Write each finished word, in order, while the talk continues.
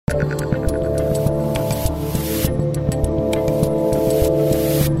I'm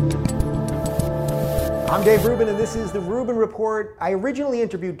Dave Rubin, and this is the Rubin Report. I originally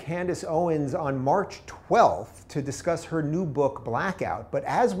interviewed Candace Owens on March 12th to discuss her new book, Blackout. But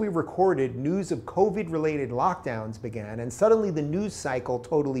as we recorded, news of COVID-related lockdowns began, and suddenly the news cycle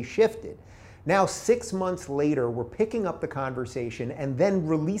totally shifted. Now, 6 months later, we're picking up the conversation and then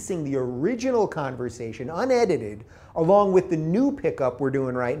releasing the original conversation, unedited, along with the new pickup we're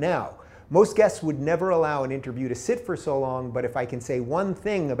doing right now. Most guests would never allow an interview to sit for so long, but if I can say one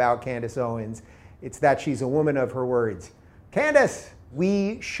thing about Candace Owens, it's that she's a woman of her words. Candace,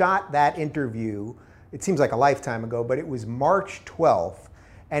 we shot that interview, it seems like a lifetime ago, but it was March 12th.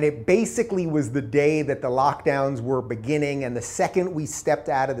 And it basically was the day that the lockdowns were beginning. And the second we stepped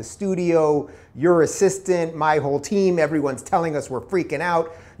out of the studio, your assistant, my whole team, everyone's telling us we're freaking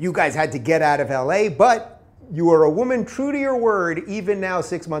out. You guys had to get out of LA, but you are a woman true to your word, even now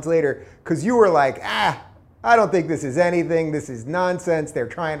 6 months later, because you were like, I don't think this is anything. This is nonsense. They're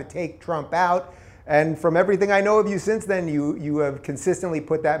trying to take Trump out. And from everything I know of you since then, you have consistently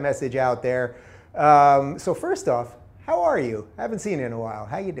put that message out there. So first off, how are you? I haven't seen you in a while.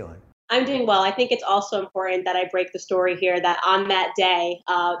 How you doing? I'm doing well. I think it's also important that I break the story here that on that day,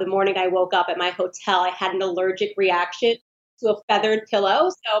 the morning I woke up at my hotel, I had an allergic reaction to a feathered pillow.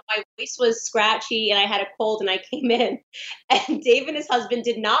 So my voice was scratchy and I had a cold and I came in. And Dave and his husband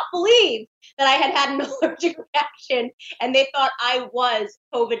did not believe that I had an allergic reaction and they thought I was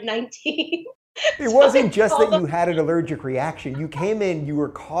COVID-19. It wasn't just that you had an allergic reaction. You came in, you were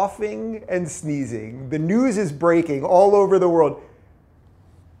coughing and sneezing. The news is breaking all over the world.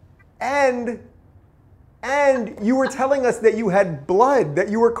 And you were telling us that you had blood, that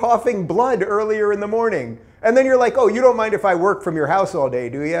you were coughing blood earlier in the morning. And then you're like, oh, you don't mind if I work from your house all day,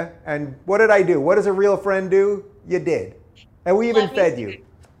 do you? And what did I do? What does a real friend do? You did. And we even fed you.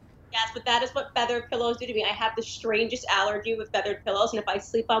 Yes, but that is what feathered pillows do to me. I have the strangest allergy with feathered pillows, and if I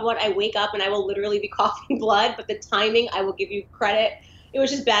sleep on one, I wake up and I will literally be coughing blood, but the timing, I will give you credit. It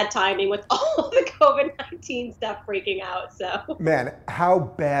was just bad timing with all the COVID-19 stuff breaking out, so. Man, how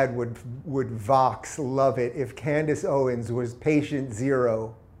bad would Vox love it if Candace Owens was patient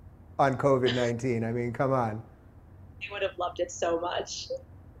zero on COVID-19? I mean, come on. They would have loved it so much.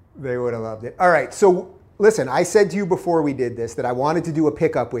 They would have loved it. All right, so listen, I said to you before we did this that I wanted to do a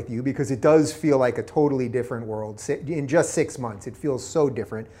pickup with you because it does feel like a totally different world. In just 6 months, it feels so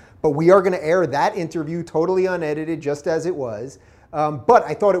different. But we are going to air that interview totally unedited, just as it was. But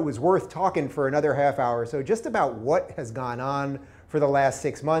I thought it was worth talking for another half hour or so just about what has gone on for the last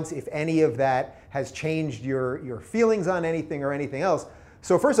 6 months, if any of that has changed your feelings on anything or anything else.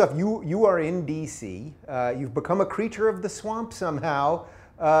 So first off, you are in DC. You've become a creature of the swamp somehow.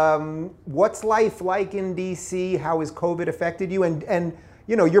 What's life like in DC? How has COVID affected you? And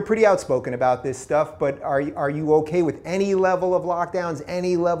you know, you're pretty outspoken about this stuff, but are you okay with any level of lockdowns,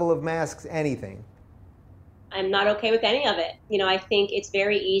 any level of masks, anything? I'm not okay with any of it. You know, I think it's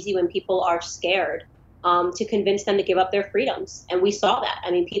very easy when people are scared to convince them to give up their freedoms. And we saw that.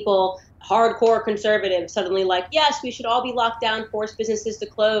 I mean, people, hardcore conservatives, suddenly like, yes, we should all be locked down, force businesses to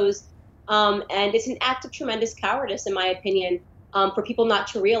close. And it's an act of tremendous cowardice, in my opinion. For people not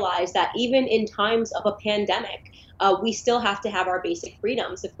to realize that even in times of a pandemic, we still have to have our basic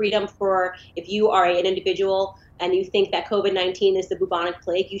freedoms. The freedom for, if you are an individual and you think that COVID-19 is the bubonic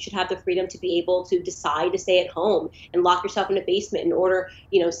plague, you should have the freedom to be able to decide to stay at home and lock yourself in a basement and order,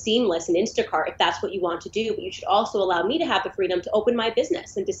 you know, Seamless and Instacart if that's what you want to do. But you should also allow me to have the freedom to open my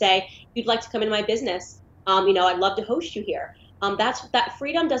business and to say, if you'd like to come into my business, you know, I'd love to host you here. That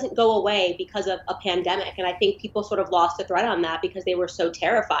freedom doesn't go away because of a pandemic. And I think people sort of lost the thread on that because they were so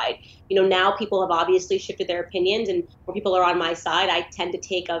terrified. You know, now people have obviously shifted their opinions, and when people are on my side, I tend to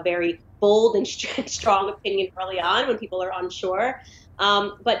take a very bold and strong opinion early on when people are unsure.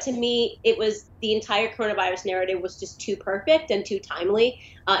 But to me, it was the entire coronavirus narrative was just too perfect and too timely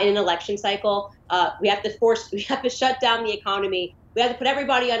in an election cycle. We have to shut down the economy. We have to put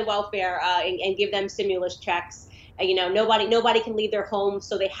everybody on welfare and give them stimulus checks. You know, nobody can leave their homes,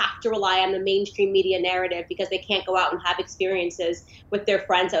 so they have to rely on the mainstream media narrative because they can't go out and have experiences with their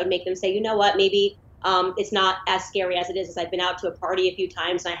friends that would make them say, you know what, maybe it's not as scary as it is, as I've been out to a party a few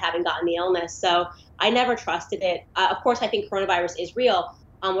times and I haven't gotten the illness. So I never trusted it. Of course, I think coronavirus is real.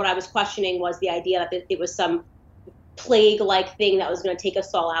 What I was questioning was the idea that it was some plague-like thing that was going to take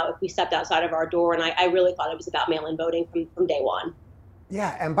us all out if we stepped outside of our door. And I really thought it was about mail-in voting from day one.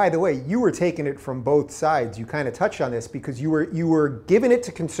 Yeah, and by the way, you were taking it from both sides. You kind of touched on this because you were giving it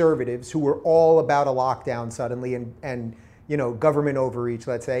to conservatives who were all about a lockdown suddenly and you know, government overreach,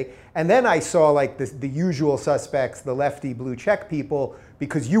 let's say. And then I saw like the usual suspects, the lefty blue check people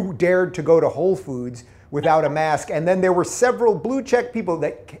because you dared to go to Whole Foods without a mask. And then there were several blue check people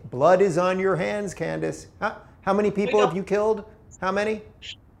that, blood is on your hands, Candace. Huh? How many people have you killed? How many?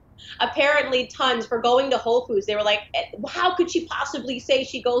 Apparently tons for going to Whole Foods. They were like, how could she possibly say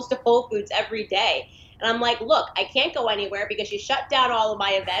she goes to Whole Foods every day? And I'm like, look, I can't go anywhere because you shut down all of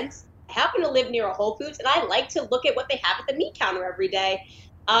my events. I happen to live near a Whole Foods, and I like to look at what they have at the meat counter every day.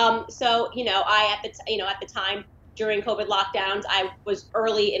 So, at the time during COVID lockdowns, I was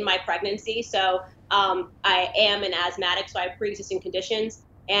early in my pregnancy. So I am an asthmatic, so I have pre-existing conditions.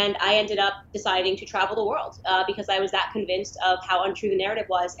 And I ended up deciding to travel the world because I was that convinced of how untrue the narrative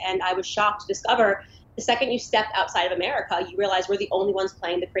was. And I was shocked to discover the second you step outside of America, you realize we're the only ones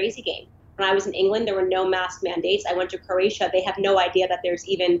playing the crazy game. When I was in England, there were no mask mandates. I went to Croatia. They have no idea that there's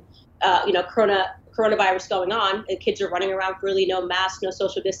even, coronavirus going on. The kids are running around freely, no mask, no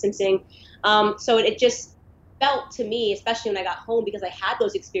social distancing. So it just felt to me, especially when I got home, because I had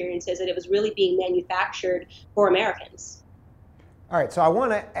those experiences, that it was really being manufactured for Americans. All right, so I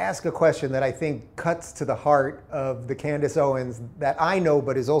want to ask a question that I think cuts to the heart of the Candace Owens that I know,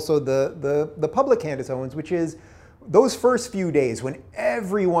 but is also the public Candace Owens, which is those first few days when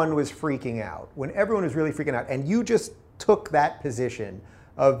everyone was freaking out, when everyone was really freaking out, and you just took that position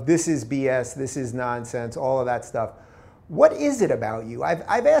of this is BS, this is nonsense, all of that stuff. What is it about you?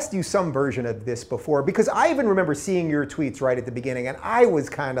 I've asked you some version of this before, because I even remember seeing your tweets right at the beginning, and I was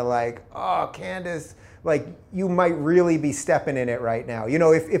kind of like, oh, Candace, like, you might really be stepping in it right now. You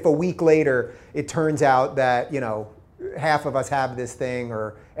know, if a week later it turns out that, half of us have this thing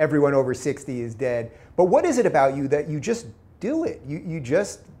or everyone over 60 is dead. But what is it about you that you just do it? You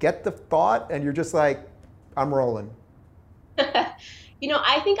just get the thought and you're just like, I'm rolling.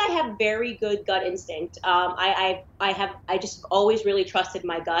 I think I have very good gut instinct. I just always really trusted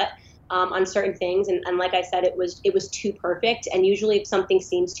my gut on certain things, and like I said, it was too perfect. And usually, if something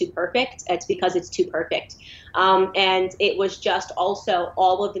seems too perfect, it's because it's too perfect. And it was just also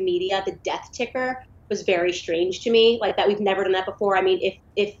all of the media, the death ticker was very strange to me. Like that, we've never done that before. I mean,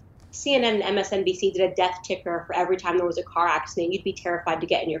 if CNN and MSNBC did a death ticker for every time there was a car accident, you'd be terrified to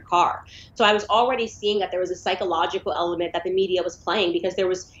get in your car. So I was already seeing that there was a psychological element that the media was playing, because it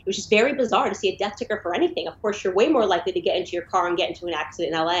was just very bizarre to see a death ticker for anything. Of course, you're way more likely to get into your car and get into an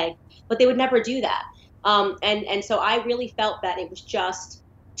accident in LA, but they would never do that. And so I really felt that it was just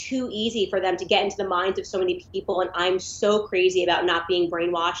too easy for them to get into the minds of so many people. And I'm so crazy about not being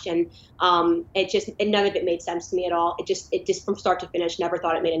brainwashed. And none of it made sense to me at all. It just from start to finish, never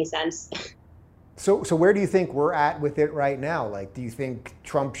thought it made any sense. So where do you think we're at with it right now? Like, do you think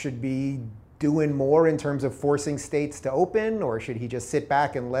Trump should be doing more in terms of forcing states to open, or should he just sit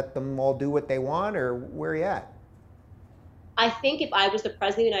back and let them all do what they want, or where are you at? I think if I was the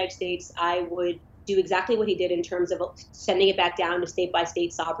president of the United States, I would do exactly what he did in terms of sending it back down to state by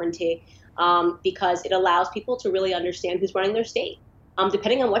state sovereignty, because it allows people to really understand who's running their state.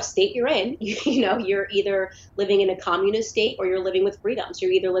 Depending on what state you're in, you're either living in a communist state or you're living with freedoms.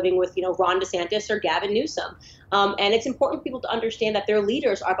 You're either living with, Ron DeSantis or Gavin Newsom. And it's important for people to understand that their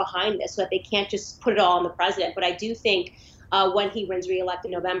leaders are behind this, so that they can't just put it all on the president. But I do think when he wins re-elect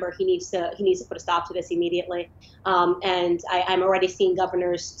in November, he needs to put a stop to this immediately. And I'm already seeing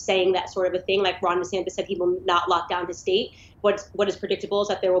governors saying that sort of a thing. Like Ron DeSantis said he will not lock down his state. What is predictable is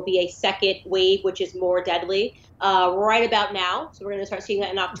that there will be a second wave, which is more deadly, right about now. So we're going to start seeing that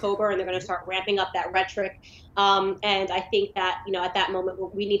in October, and they're going to start ramping up that rhetoric. And I think that, at that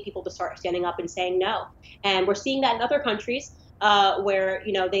moment, we need people to start standing up and saying no. And we're seeing that in other countries where,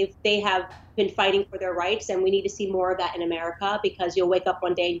 they have been fighting for their rights, and we need to see more of that in America, because you'll wake up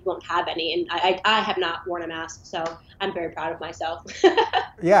one day and you won't have any. And I have not worn a mask, so I'm very proud of myself.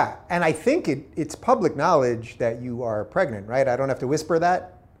 Yeah, and I think it's public knowledge that you are pregnant, right? I don't have to whisper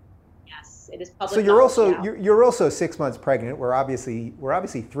that? Yes, it is public. So you're also 6 months pregnant. We're obviously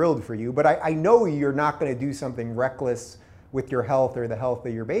thrilled for you, but I know you're not going to do something reckless with your health or the health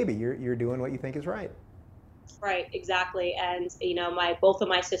of your baby. You're doing what you think is right. Right, exactly. And, both of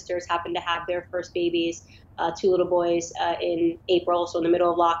my sisters happened to have their first babies, 2 little boys in April. So in the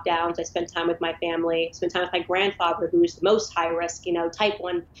middle of lockdowns, I spent time with my family, spent time with my grandfather, who's the most high risk, type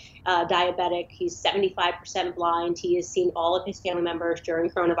 1 diabetic. He's 75% blind. He has seen all of his family members during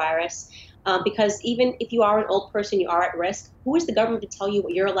coronavirus. Because even if you are an old person, you are at risk. Who is the government to tell you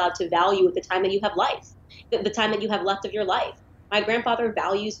what you're allowed to value at the time that you have life, the time that you have left of your life? My grandfather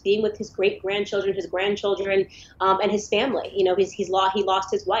values being with his great-grandchildren, his grandchildren, and his family. He lost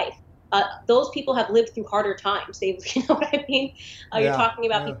his wife. Those people have lived through harder times. You know what I mean? You're talking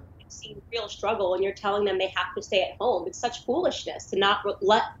about people who've seen real struggle, and you're telling them they have to stay at home. It's such foolishness to not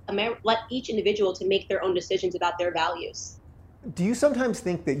let each individual to make their own decisions about their values. Do you sometimes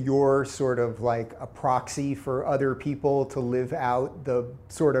think that you're sort of like a proxy for other people to live out the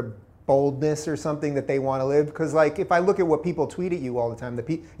sort of boldness or something that they want to live? Because like if I look at what people tweet at you all the time,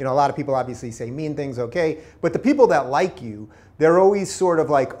 a lot of people obviously say mean things, okay, but the people that like you, they're always sort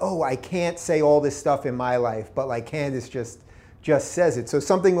of like, oh, I can't say all this stuff in my life, but like Candace just says it. So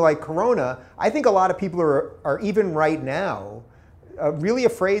something like Corona, I think a lot of people are even right now really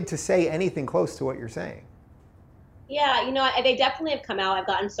afraid to say anything close to what you're saying. Yeah, they definitely have come out. I've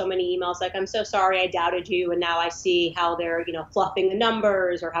gotten so many emails like, I'm so sorry I doubted you. And now I see how they're, fluffing the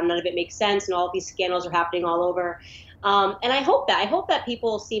numbers or how none of it makes sense. And all of these scandals are happening all over. And I hope that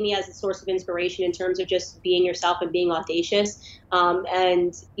people see me as a source of inspiration in terms of just being yourself and being audacious. To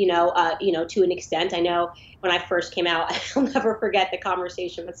an extent, I know when I first came out, I'll never forget the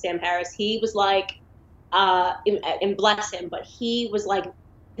conversation with Sam Harris. He was like, and bless him, but he was like,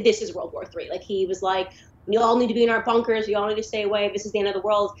 this is World War III. Like he was like, we all need to be in our bunkers. We all need to stay away. This is the end of the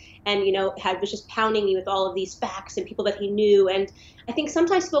world. And, was just pounding me with all of these facts and people that he knew. And I think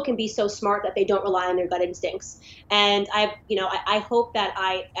sometimes people can be so smart that they don't rely on their gut instincts. And I hope that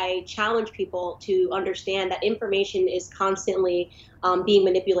I challenge people to understand that information is constantly being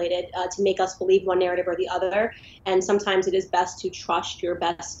manipulated to make us believe one narrative or the other. And sometimes it is best to trust your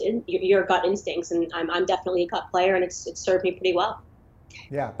gut instincts. And I'm definitely a gut player, and it's served me pretty well.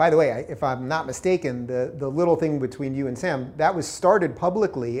 Yeah, by the way, if I'm not mistaken, the little thing between you and Sam, that was started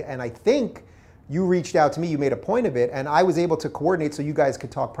publicly, and I think you reached out to me, you made a point of it, and I was able to coordinate so you guys could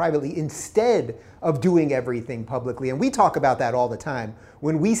talk privately instead of doing everything publicly. And we talk about that all the time.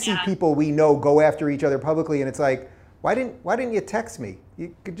 When we see people we know go after each other publicly, and it's like, why didn't you text me?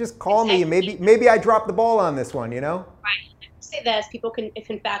 You could just call me, and maybe I dropped the ball on this one, Right. Say this, people can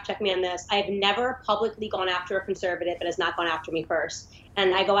fact check me on this. I have never publicly gone after a conservative that has not gone after me first.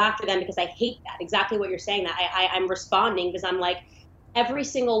 And I go after them because I hate that, exactly what you're saying, that I'm responding because I'm like, every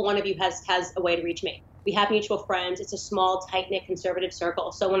single one of you has a way to reach me. We have mutual friends. It's a small, tight-knit conservative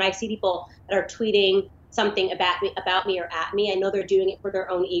circle. So when I see people that are tweeting something about me or at me, I know they're doing it for their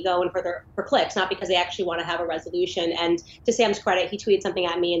own ego and for clicks, not because they actually want to have a resolution. And to Sam's credit, he tweeted something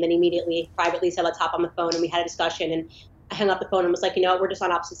at me and then immediately privately said, let's hop on the phone, and we had a discussion. And I hung up the phone and was like, we're just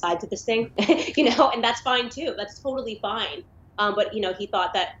on opposite sides of this thing, and that's fine too. That's totally fine. But he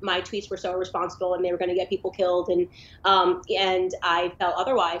thought that my tweets were so irresponsible and they were going to get people killed, and I felt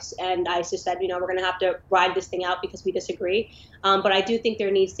otherwise. And I just said, we're going to have to ride this thing out because we disagree. But I do think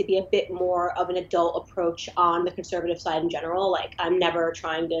there needs to be a bit more of an adult approach on the conservative side in general. Like, I'm never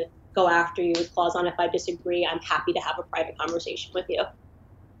trying to go after you with claws on. If I disagree, I'm happy to have a private conversation with you.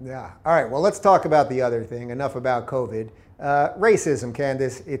 Yeah. All right. Well, let's talk about the other thing. Enough about COVID. Racism,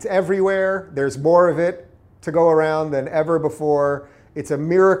 Candace. It's everywhere. There's more of it to go around than ever before. It's a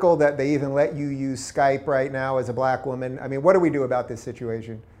miracle that they even let you use Skype right now as a black woman. I mean, what do we do about this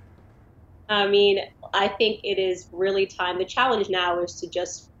situation? I mean, I think it is really time. The challenge now is to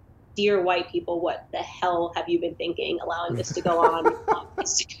just, dear white people, what the hell have you been thinking, allowing this to go on,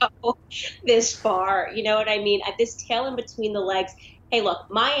 this to go this far? You know what I mean? At this tail in between the legs. Hey, look,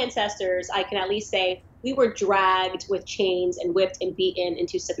 my ancestors, I can at least say, we were dragged with chains and whipped and beaten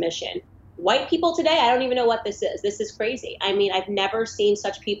into submission. White people today, I don't even know what this is. This is crazy. I mean, I've never seen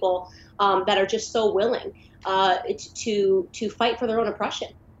such people that are just so willing to fight for their own oppression,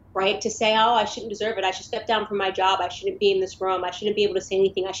 right? To say, oh, I shouldn't deserve it. I should step down from my job. I shouldn't be in this room. I shouldn't be able to say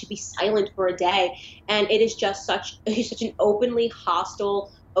anything. I should be silent for a day. And it is just such an openly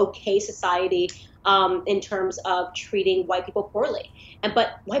hostile, okay society in terms of treating white people poorly.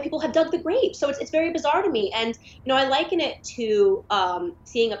 But white people have dug the grave. So it's very bizarre to me. And, I liken it to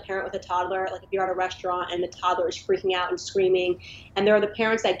seeing a parent with a toddler. Like if you're at a restaurant and the toddler is freaking out and screaming, and there are the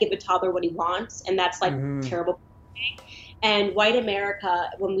parents that give the toddler what he wants. And that's like terrible. And white America,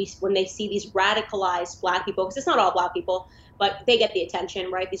 when they see these radicalized black people, because it's not all black people, but they get the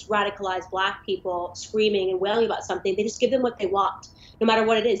attention, right? These radicalized black people screaming and wailing about something, they just give them what they want, no matter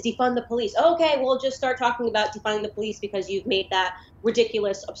what it is. Defund the police. Okay, we'll just start talking about defunding the police because you've made that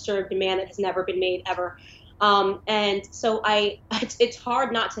ridiculous, absurd demand that has never been made ever. And so it's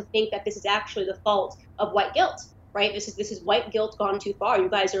hard not to think that this is actually the fault of white guilt, right? This is white guilt gone too far. You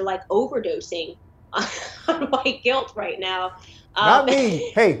guys are like overdosing on white guilt right now. Not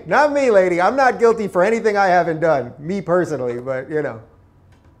me. Hey, not me, lady. I'm not guilty for anything I haven't done, me personally, but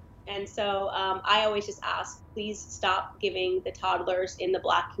And so I always just ask, please stop giving the toddlers in the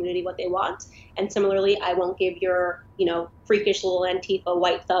black community what they want. And similarly, I won't give your, freakish little Antifa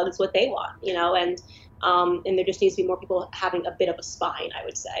white thugs what they want, and there just needs to be more people having a bit of a spine, I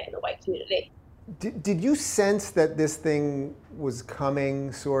would say, in the white community. Did you sense that this thing was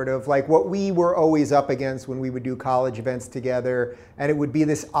coming, sort of like what we were always up against when we would do college events together, and it would be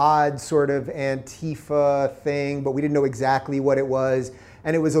this odd sort of Antifa thing, but we didn't know exactly what it was,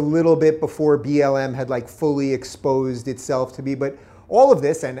 and it was a little bit before BLM had like fully exposed itself to be, but all of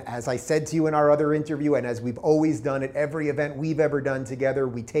this, and as I said to you in our other interview, and as we've always done at every event we've ever done together,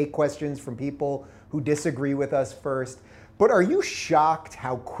 we take questions from people who disagree with us first. But are you shocked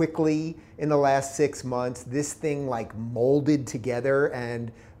how quickly in the last 6 months this thing like molded together,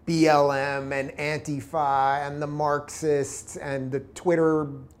 and BLM and Antifa and the Marxists and the Twitter,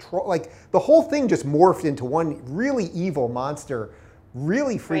 like the whole thing just morphed into one really evil monster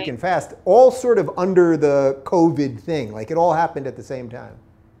really freaking fast, all sort of under the COVID thing. Like it all happened at the same time.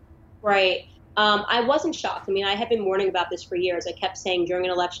 Right. I wasn't shocked. I mean, I had been warning about this for years. I kept saying during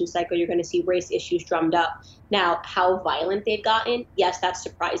an election cycle, you're going to see race issues drummed up. Now, how violent they've gotten, yes, that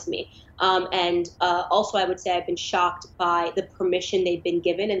surprised me. And also, I would say I've been shocked by the permission they've been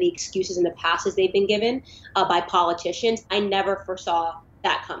given and the excuses and the passes they've been given by politicians. I never foresaw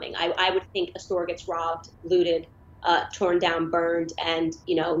that coming. I would think a store gets robbed, looted, torn down, burned, and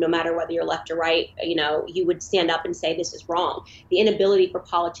no matter whether you're left or right, you would stand up and say this is wrong. The inability for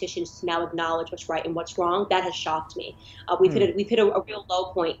politicians to now acknowledge what's right and what's wrong, that has shocked me. We've hit a real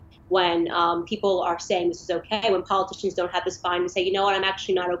low point when people are saying this is okay, when politicians don't have the spine to say, you know what, I'm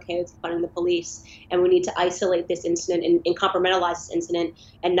actually not okay with funding the police, and we need to isolate this incident and compartmentalize this incident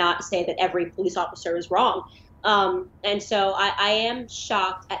and not say that every police officer is wrong. And so I am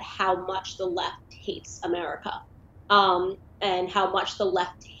shocked at how much the left hates America. And how much the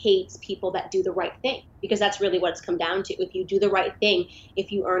left hates people that do the right thing, because that's really what it's come down to. If you do the right thing,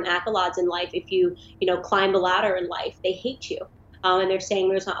 if you earn accolades in life, if you climb the ladder in life, they hate you. And they're saying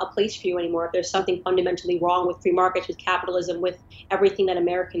there's not a place for you anymore. If there's something fundamentally wrong with free markets, with capitalism, with everything that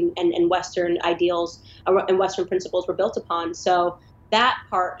American and Western ideals and Western principles were built upon. So that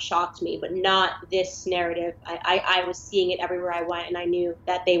part shocked me, but not this narrative. I was seeing it everywhere I went, and I knew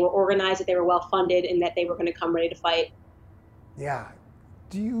that they were organized, that they were well funded, and that they were going to come ready to fight. Yeah.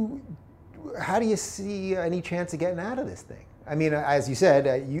 How do you see any chance of getting out of this thing? I mean, as you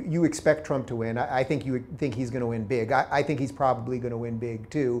said, you expect Trump to win. I think you think he's going to win big. I think he's probably going to win big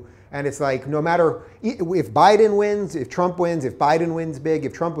too. And it's like, no matter if Biden wins, if Trump wins, if Biden wins big,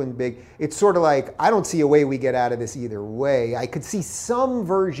 if Trump wins big, it's sort of like, I don't see a way we get out of this either way. I could see some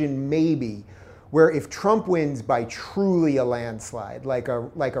version maybe where if Trump wins by truly a landslide, like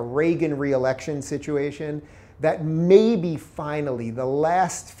a Reagan re-election situation, that maybe finally the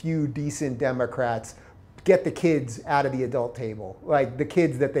last few decent Democrats get the kids out of the adult table, like the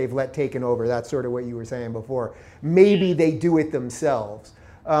kids that they've let taken over. That's sort of what you were saying before. Maybe they do it themselves.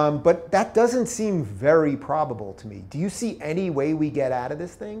 But that doesn't seem very probable to me. Do you see any way we get out of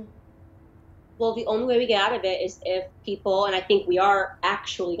this thing? Well, the only way we get out of it is if people, and I think we are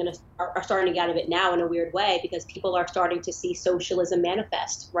actually are starting to get out of it now in a weird way, because people are starting to see socialism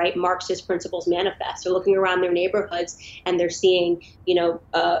manifest, right? Marxist principles manifest. They're looking around their neighborhoods and they're seeing,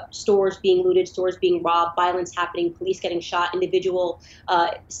 stores being looted, stores being robbed, violence happening, police getting shot, individual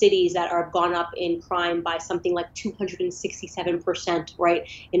cities that are gone up in crime by something like 267%, right,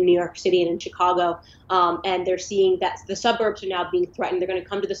 in New York City and in Chicago. And they're seeing that the suburbs are now being threatened. They're going to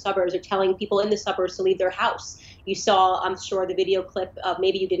come to the suburbs. They're telling people in the suburbs to leave their house. You saw, I'm sure, the video clip,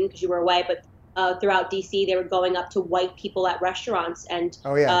 maybe you didn't because you were away, but throughout DC, they were going up to white people at restaurants and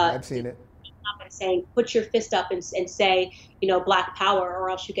I've seen it. Saying, put your fist up and say, Black power, or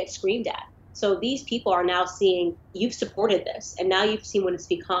else you get screamed at. So these people are now seeing, you've supported this, and now you've seen what it's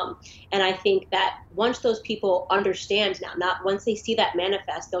become. And I think that once those people understand now, not once they see that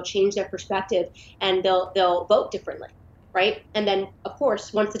manifest, they'll change their perspective and they'll vote differently, right? And then, of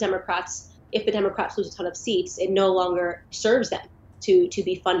course, once if the Democrats lose a ton of seats, it no longer serves them to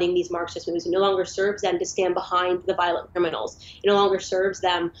be funding these Marxist moves. It no longer serves them to stand behind the violent criminals. It no longer serves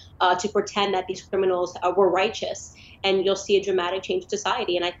them to pretend that these criminals were righteous. And you'll see a dramatic change in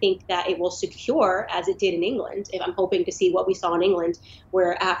society. And I think that it will secure, as it did in England. If I'm hoping to see what we saw in England,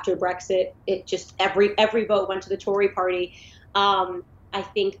 where after Brexit, it just every vote went to the Tory party. I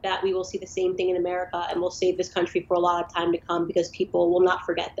think that we will see the same thing in America, and we'll save this country for a lot of time to come, because people will not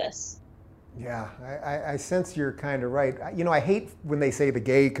forget this. Yeah, I sense you're kind of right. I hate when they say the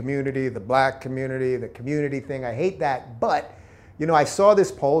gay community, the Black community, the community thing. I hate that. But, I saw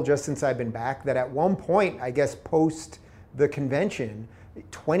this poll just since I've been back that at one point, I guess post the convention,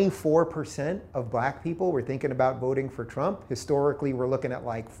 24% of Black people were thinking about voting for Trump. Historically, we're looking at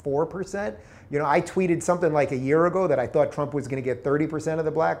like 4%. I tweeted something like a year ago that I thought Trump was going to get 30% of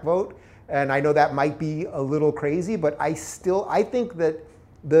the Black vote. And I know that might be a little crazy, but I think that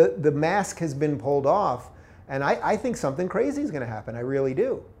the mask has been pulled off, and I think something crazy is going to happen. I really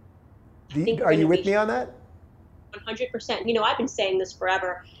do. Are you with me on that? 100%. You know, I've been saying this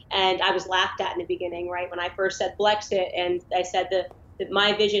forever, and I was laughed at in the beginning, right? When I first said Blexit, and I said that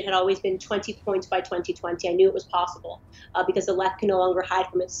my vision had always been 20 points by 2020. I knew it was possible because the left can no longer hide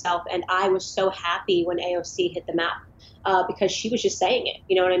from itself. And I was so happy when AOC hit the map because she was just saying it.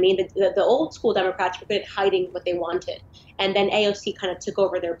 You know what I mean? The old school Democrats were good at hiding what they wanted. And then AOC kind of took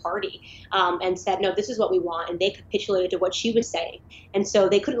over their party and said, no, this is what we want. And they capitulated to what she was saying. And so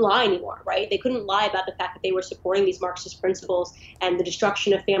they couldn't lie anymore, right? They couldn't lie about the fact that they were supporting these Marxist principles and the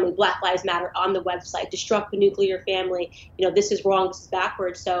destruction of family. Black Lives Matter on the website, destruct the nuclear family. You know, this is wrong, this is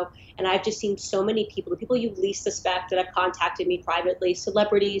backwards. So, and I've just seen so many people, the people you least suspect that have contacted me privately,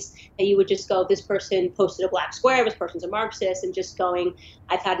 celebrities, that you would just go, this person posted a black square, this person's a Marxist, and just going,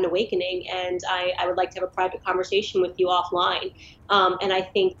 I've had an awakening, and I would like to have a private conversation with you offline. And I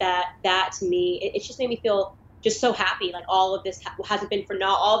think that to me, it's just made me feel just so happy. Like all of this hasn't been for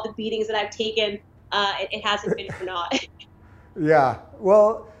naught. All the beatings that I've taken, it hasn't been for naught. Yeah.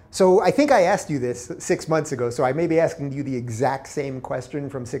 Well, so I think I asked you this 6 months ago, so I may be asking you the exact same question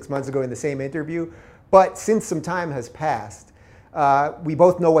from 6 months ago in the same interview. But since some time has passed, we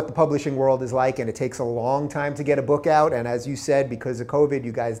both know what the publishing world is like, and it takes a long time to get a book out. And as you said, because of COVID,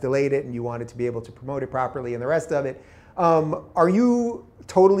 you guys delayed it and you wanted to be able to promote it properly and the rest of it. Are you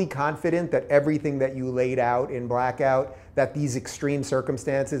totally confident that everything that you laid out in Blackout, that these extreme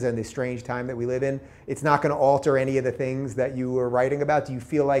circumstances and the strange time that we live in, it's not going to alter any of the things that you were writing about? Do you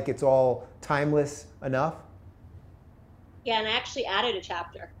feel like it's all timeless enough? Yeah, and I actually added a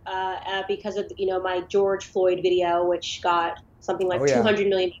chapter because of, you know, my George Floyd video, which got something like 200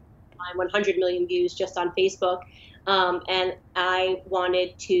 million, 100 million views just on Facebook. And I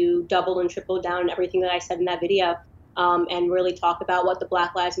wanted to double and triple down on everything that I said in that video. And really talk about what the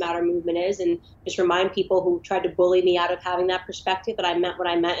Black Lives Matter movement is, and just remind people who tried to bully me out of having that perspective that I meant what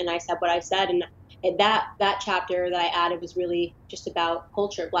I meant and I said what I said. And that chapter that I added was really just about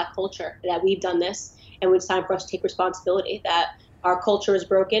culture, Black culture, that we've done this and it's time for us to take responsibility, that our culture is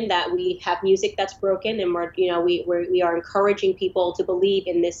broken, that we have music that's broken, and we are encouraging people to believe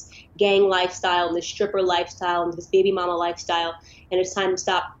in this gang lifestyle and this stripper lifestyle and this baby mama lifestyle. And it's time to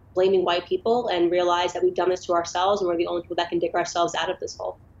stop blaming white people and realize that we've done this to ourselves and we're the only people that can dig ourselves out of this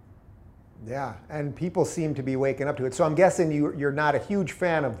hole. Yeah, and people seem to be waking up to it. So I'm guessing you're not a huge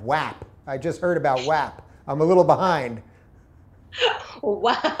fan of WAP. I just heard about WAP. I'm a little behind.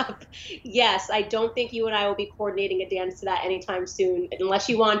 WAP. Yes, I don't think you and I will be coordinating a dance to that anytime soon, unless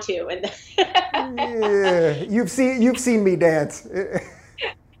you want to. And yeah, you've seen me dance.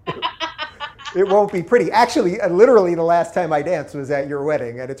 It won't be pretty. Actually, literally the last time I danced was at your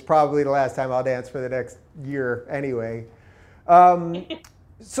wedding, and it's probably the last time I'll dance for the next year anyway.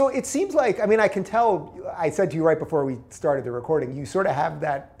 So it seems like, I mean, I can tell, I said to you right before we started the recording, you sort of have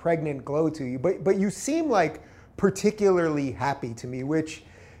that pregnant glow to you, but you seem like particularly happy to me, which,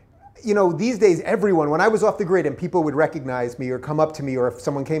 you know, these days everyone, when I was off the grid and people would recognize me or come up to me, or if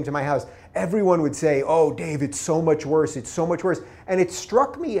someone came to my house, everyone would say, oh, Dave, it's so much worse, it's so much worse. And it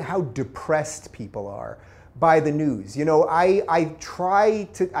struck me how depressed people are by the news. You know, I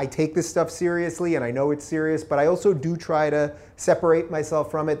take this stuff seriously, and I know it's serious, but I also do try to separate myself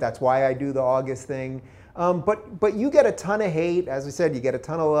from it. That's why I do the August thing. But you get a ton of hate, as I said, you get a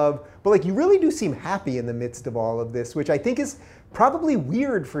ton of love, but like you really do seem happy in the midst of all of this, which I think is probably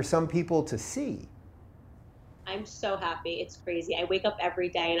weird for some people to see. I'm so happy. It's crazy. I wake up every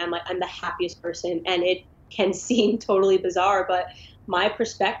day and I'm the happiest person, and it can seem totally bizarre, but my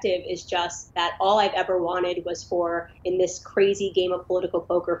perspective is just that all I've ever wanted was for, in this crazy game of political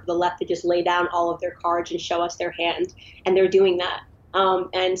poker, for the left to just lay down all of their cards and show us their hand, and they're doing that.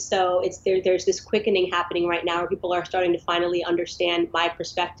 And so there's this quickening happening right now where people are starting to finally understand my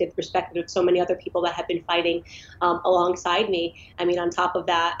perspective of so many other people that have been fighting alongside me. I mean, on top of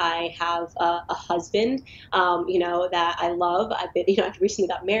that, I have a husband, that I love. I recently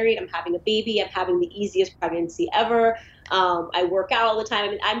got married. I'm having a baby. I'm having the easiest pregnancy ever. I work out all the time. I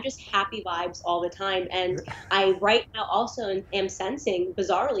mean, I'm just happy vibes all the time. And I right now also am sensing,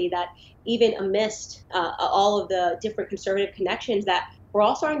 bizarrely, that even amidst all of the different conservative connections, that we're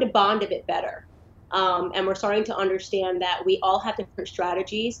all starting to bond a bit better. And we're starting to understand that we all have different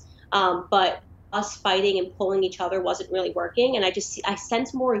strategies, but us fighting and pulling each other wasn't really working. And I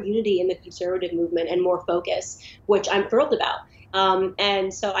sense more unity in the conservative movement and more focus, which I'm thrilled about.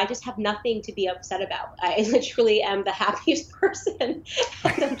 And so I just have nothing to be upset about. I literally am the happiest person.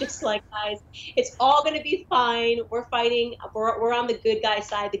 And I'm just like, guys, it's all going to be fine. We're fighting. We're on the good guy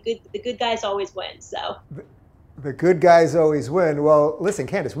side. The good guys always win. So The good guys always win. Well, listen,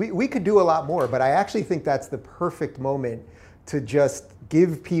 Candace, we could do a lot more, but I actually think that's the perfect moment to just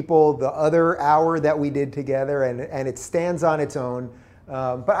give people the other hour that we did together, and it stands on its own.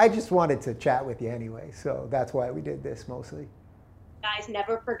 But I just wanted to chat with you anyway, so that's why we did this mostly. Guys,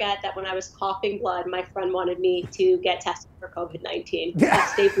 never forget that when I was coughing blood, my friend wanted me to get tested for COVID-19.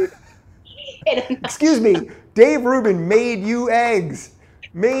 That's Dave Rubin. Excuse me, Dave Rubin made you eggs.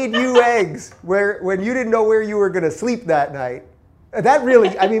 Made you eggs when you didn't know where you were going to sleep that night. That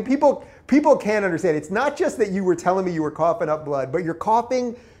really, I mean, people can't understand. It's not just that you were telling me you were coughing up blood, but you're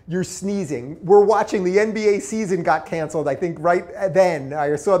coughing, you're sneezing. We're watching the NBA season got canceled, I think, right then.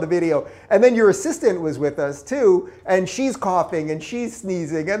 I saw the video. And then your assistant was with us too, and she's coughing and she's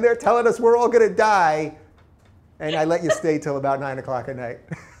sneezing, and they're telling us we're all going to die. And I let you stay till about 9 o'clock at night.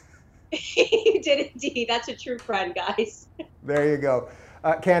 You did indeed. That's a true friend, guys. There you go.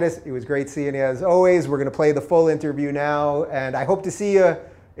 Candace, it was great seeing you as always. We're going to play the full interview now, and I hope to see you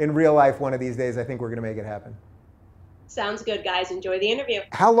in real life one of these days. I think we're going to make it happen. Sounds good, guys. Enjoy the interview.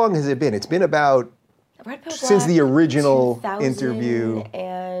 How long has it been? It's been about since the original interview.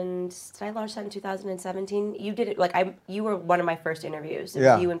 And did I launch that in 2017? You did it you were one of my first interviews.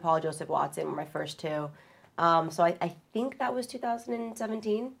 Yeah. You and Paul Joseph Watson were my first two. So I think that was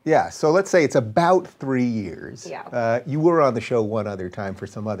 2017. Yeah, so let's say it's about 3 years. Yeah. You were on the show one other time for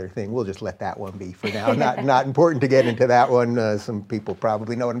some other thing. We'll just let that one be for now. Not important to get into that one. Some people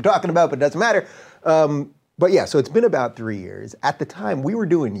probably know what I'm talking about, but it doesn't matter. But yeah, so it's been about 3 years. At the time, we were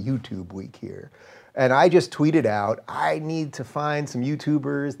doing YouTube Week here. And I just tweeted out, I need to find some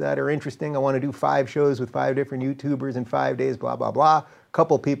YouTubers that are interesting. I want to do 5 shows with 5 different YouTubers in 5 days, blah, blah, blah. A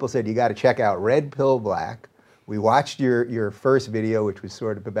couple people said, you got to check out Red Pill Black. We watched your first video, which was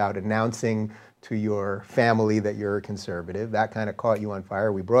sort of about announcing to your family that you're a conservative. That kind of caught you on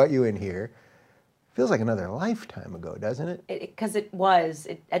fire. We brought you in here. Feels like another lifetime ago, doesn't it? Because it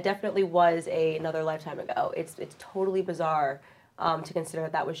definitely was another lifetime ago. It's totally bizarre to consider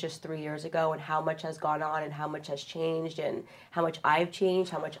that was just 3 years ago, and how much has gone on and how much has changed and how much I've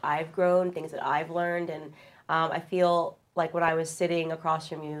changed, how much I've grown, things that I've learned. And I feel like when I was sitting across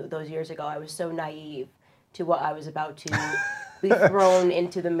from you those years ago, I was so naive to what I was about to be thrown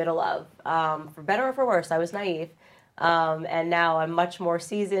into the middle of. For better or for worse, I was naive. And now I'm much more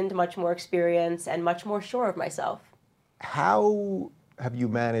seasoned, much more experienced, and much more sure of myself. How have you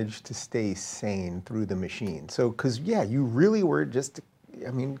managed to stay sane through the machine? So, because, yeah, you really were just,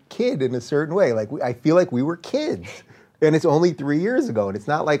 kid in a certain way. Like, I feel like we were kids. And it's only 3 years ago, and it's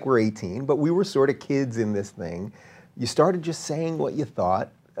not like we're 18, but we were sort of kids in this thing. You started just saying what you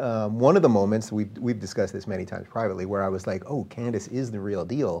thought. One of the moments, we've discussed this many times privately, where I was like, oh, Candace is the real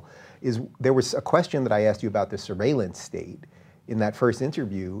deal, is there was a question that I asked you about the surveillance state in that first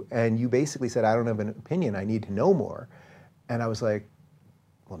interview, and you basically said, I don't have an opinion, I need to know more. And I was like,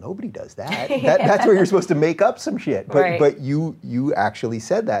 well, nobody does that. That's where you're supposed to make up some shit. But, right. But you actually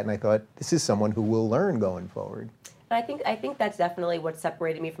said that, and I thought, this is someone who will learn going forward. I think that's definitely what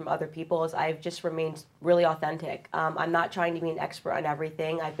separated me from other people, is I've just remained really authentic. I'm not trying to be an expert on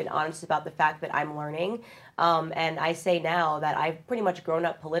everything. I've been honest about the fact that I'm learning. And I say now that I've pretty much grown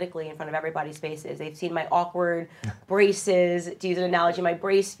up politically in front of everybody's faces. They've seen my awkward braces, to use an analogy, my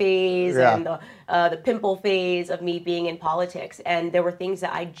brace phase, yeah. And the pimple phase of me being in politics. And there were things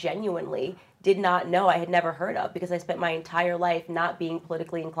that I genuinely did not know, I had never heard of, because I spent my entire life not being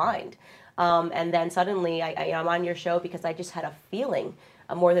politically inclined. And then suddenly I'm on your show because I just had a feeling,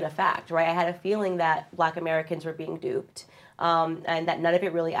 more than a fact, right? I had a feeling that Black Americans were being duped, and that none of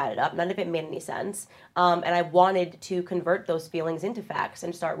it really added up. None of it made any sense. And I wanted to convert those feelings into facts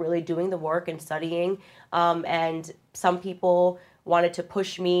and start really doing the work and studying. And some people wanted to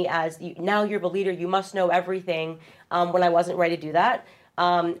push me as, now you're the leader, you must know everything, when I wasn't ready to do that.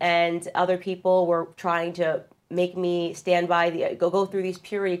 And other people were trying to make me stand by go through these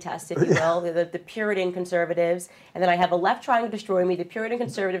purity tests, if you will, the Puritan conservatives, and then I have a left trying to destroy me, the Puritan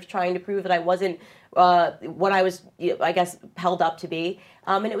conservatives trying to prove that I wasn't what I was, I guess, held up to be,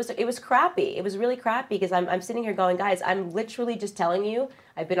 and it was crappy. It was really crappy, because I'm sitting here going, guys, I'm literally just telling you,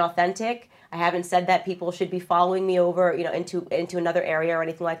 I've been authentic. I haven't said that people should be following me over, into another area or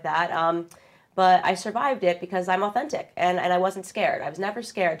anything like that. But I survived it because I'm authentic, and I wasn't scared. I was never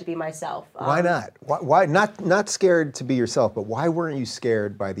scared to be myself. Why not? Why not scared to be yourself, but why weren't you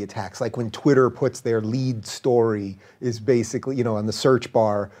scared by the attacks? Like when Twitter puts their lead story is basically, on the search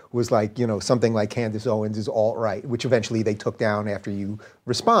bar was like, something like Candace Owens is alt-right, which eventually they took down after you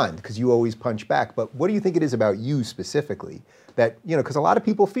respond, because you always punch back. But what do you think it is about you specifically that, because a lot of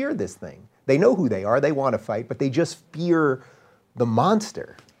people fear this thing. They know who they are, they want to fight, but they just fear the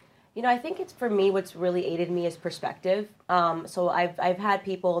monster. You know, I think it's, for me, what's really aided me is perspective. So I've had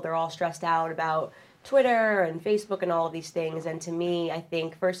people, they're all stressed out about Twitter and Facebook and all of these things. And to me, I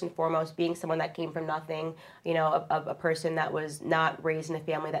think first and foremost, being someone that came from nothing, you know, a person that was not raised in a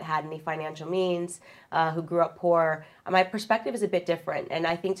family that had any financial means, who grew up poor, my perspective is a bit different. And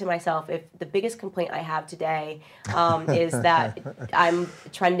I think to myself, if the biggest complaint I have today is that I'm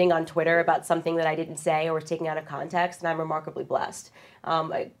trending on Twitter about something that I didn't say or was taken out of context, and I'm remarkably blessed.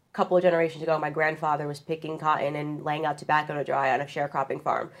 A couple of generations ago, my grandfather was picking cotton and laying out tobacco to dry on a sharecropping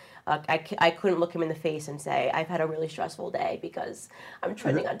farm. I couldn't look him in the face and say, I've had a really stressful day because I'm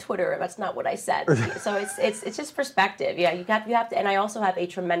trending on Twitter, and that's not what I said. So it's just perspective. Yeah, you have to, and I also have a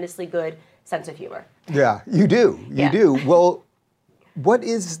tremendously good sense of humor. Yeah, you do. You Yeah. do. Well, what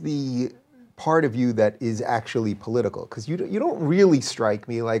is the part of you that is actually political? Because you don't really strike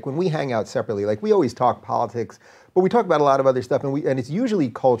me like, when we hang out separately, like we always talk politics, but we talk about a lot of other stuff, and it's usually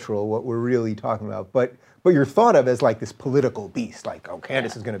cultural what we're really talking about. But you're thought of as like this political beast, like, oh,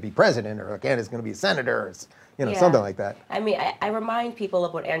 Candace is going to be president, or Candace is going to be a senator, or, you know, something like that. I mean, I remind people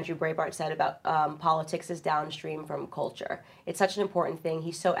of what Andrew Breitbart said about politics is downstream from culture. It's such an important thing.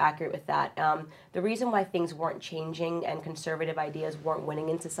 He's so accurate with that. The reason why things weren't changing and conservative ideas weren't winning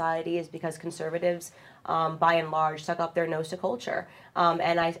in society is because conservatives, by and large, stuck up their nose to culture.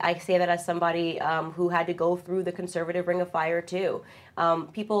 And I say that as somebody who had to go through the conservative ring of fire too.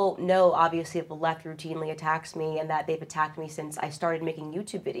 People know, obviously, that the left routinely attacks me and that they've attacked me since I started making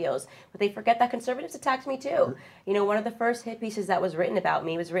YouTube videos, but they forget that conservatives attacked me too. You know, one of the first hit pieces that was written about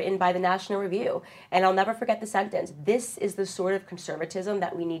me was written by the National Review, and I'll never forget the sentence: "This is the sort of conservatism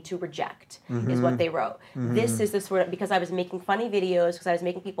that we need to reject," is what they wrote. This is the sort of, because I was making funny videos, because I was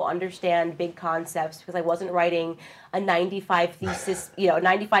making people understand big concepts, because I wasn't writing a 95 thesis,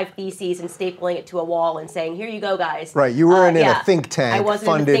 95 theses and stapling it to a wall and saying, "Here you go, guys." Right, you weren't in a think tank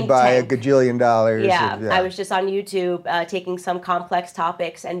funded by a gajillion dollars. Yeah, I was just on YouTube taking some complex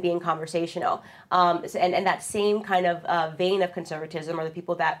topics and being conversational. And that same kind of vein of conservatism are the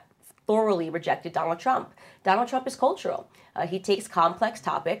people that thoroughly rejected Donald Trump. Donald Trump is cultural. He takes complex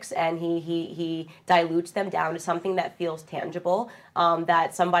topics and he dilutes them down to something that feels tangible,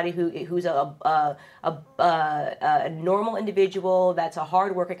 that somebody who's a normal individual that's a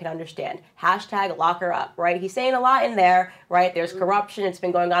hard worker can understand. Hashtag lock her up, right? He's saying a lot in there, right? There's corruption. It's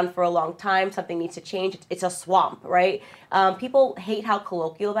been going on for a long time. Something needs to change. It's a swamp, right? People hate how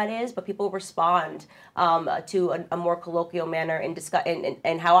colloquial that is, but people respond to a more colloquial manner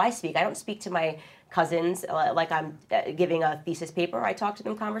in how I speak. I don't speak to my cousins like I'm giving a thesis paper. I talk to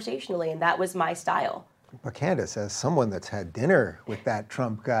them conversationally, and that was my style. But Candace, as someone that's had dinner with that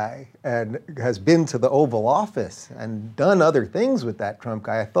Trump guy and has been to the Oval Office and done other things with that Trump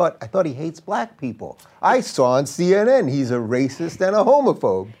guy, I thought he hates black people. I saw on CNN he's a racist and a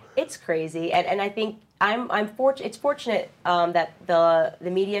homophobe. It's crazy, and I think it's fortunate that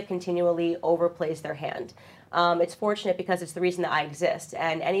the media continually overplays their hand. It's fortunate because it's the reason that I exist.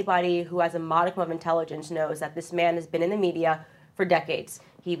 And anybody who has a modicum of intelligence knows that this man has been in the media for decades.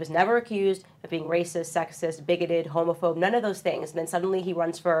 He was never accused of being racist, sexist, bigoted, homophobe, none of those things. And then suddenly he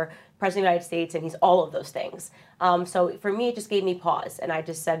runs for president of the United States and he's all of those things. So for me, it just gave me pause. And I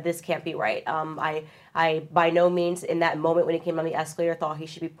just said, this can't be right. I by no means in that moment when he came on the escalator thought he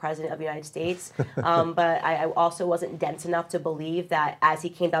should be president of the United States. But I also wasn't dense enough to believe that as he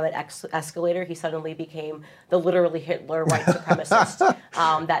came down that escalator, he suddenly became the literally Hitler white supremacist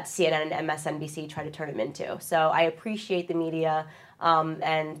that CNN and MSNBC tried to turn him into. So I appreciate the media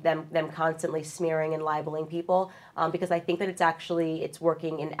and them constantly smearing and libeling people, because I think that it's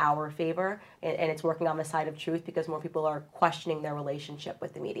working in our favor, and it's working on the side of truth because more people are questioning their relationship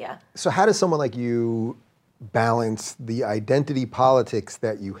with the media. So how does someone like you balance the identity politics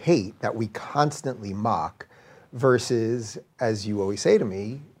that you hate, that we constantly mock, versus, as you always say to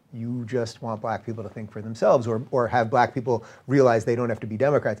me, you just want black people to think for themselves, or have black people realize they don't have to be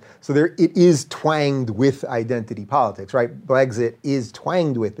Democrats. So it is twanged with identity politics, right? Brexit is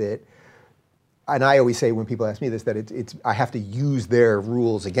twanged with it. And I always say when people ask me this, that I have to use their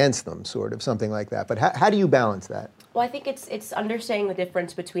rules against them, sort of, something like that. But how do you balance that? Well, I think it's understanding the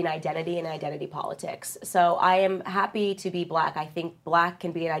difference between identity and identity politics. So I am happy to be black. I think black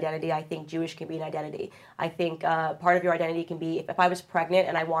can be an identity. I think Jewish can be an identity. I think part of your identity can be, if I was pregnant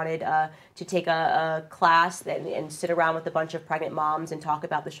and I wanted to take a class and sit around with a bunch of pregnant moms and talk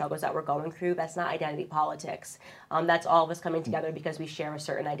about the struggles that we're going through, that's not identity politics. That's all of us coming together because we share a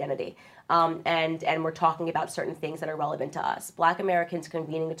certain identity. And we're talking about certain things that are relevant to us. Black Americans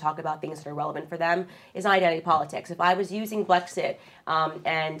convening to talk about things that are relevant for them is not identity politics. If I was using Blexit,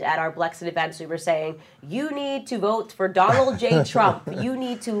 and at our Blexit events, we were saying, you need to vote for Donald J. Trump. You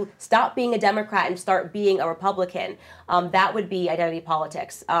need to stop being a Democrat and start being a Republican. That would be identity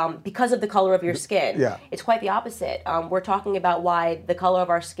politics. Because of the color of your skin. Yeah. It's quite the opposite. We're talking about why the color of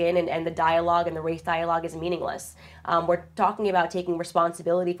our skin and the dialogue and the race dialogue is meaningless. We're talking about taking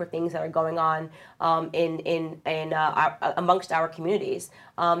responsibility for things that are going on amongst our communities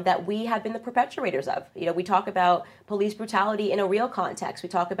that we have been the perpetrators of. You know, we talk about police brutality in a real context. We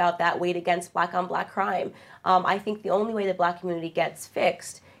talk about that weight against black on black crime. I think the only way the black community gets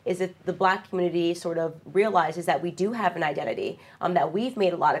fixed is that the black community sort of realizes that we do have an identity, that we've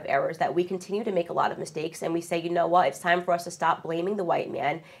made a lot of errors, that we continue to make a lot of mistakes, and we say, you know what, it's time for us to stop blaming the white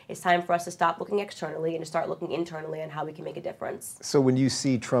man. It's time for us to stop looking externally and to start looking internally on how we can make a difference. So when you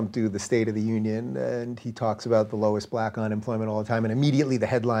see Trump do the State of the Union and he talks about the lowest black unemployment all the time, and immediately the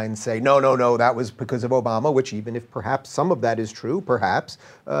headlines say, no, no, no, that was because of Obama, which even if perhaps some of that is true, perhaps,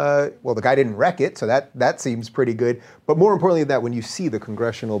 well, the guy didn't wreck it, so that seems pretty good. But more importantly than that, when you see the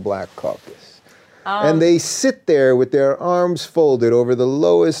Congressional Black Caucus, and they sit there with their arms folded over the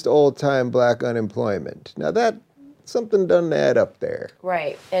lowest all-time black unemployment. Now that, something doesn't add up there.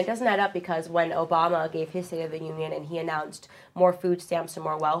 Right, and it doesn't add up because when Obama gave his State of the Union and he announced more food stamps and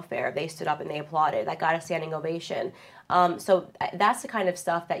more welfare, they stood up and they applauded. That got a standing ovation. So that's the kind of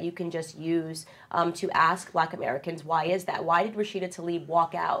stuff that you can just use to ask black Americans, why is that? Why did Rashida Tlaib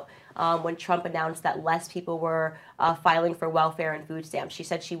walk out when Trump announced that less people were filing for welfare and food stamps? She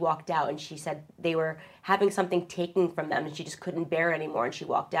said she walked out, and she said they were having something taken from them and she just couldn't bear it anymore, and she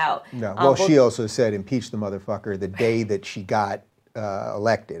walked out. No. Well, she also said impeach the motherfucker the day that she got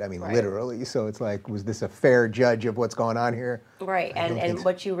elected. I mean, right. Literally. So it's like, was this a fair judge of what's going on here? Right. And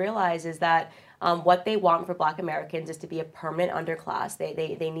what you realize is that what they want for black Americans is to be a permanent underclass.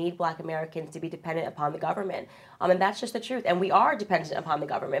 They need black Americans to be dependent upon the government. And that's just the truth. And we are dependent upon the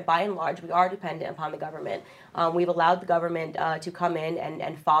government. By and large, we are dependent upon the government. We've allowed the government to come in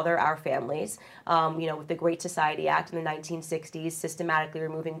and father our families. With the Great Society Act in the 1960s, systematically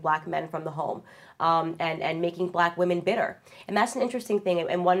removing black men from the home and making black women bitter. And that's an interesting thing,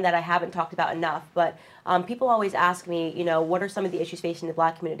 and one that I haven't talked about enough. But people always ask me, what are some of the issues facing the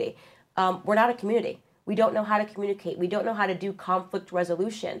black community? We're not a community. We don't know how to communicate. We don't know how to do conflict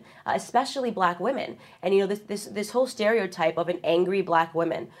resolution, especially black women. And this whole stereotype of an angry black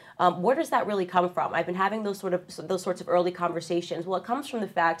woman, where does that really come from? I've been having those sorts of early conversations. Well, it comes from the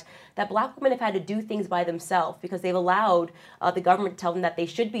fact that black women have had to do things by themselves because they've allowed the government to tell them that they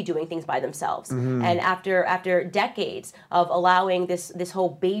should be doing things by themselves. Mm-hmm. And after decades of allowing this whole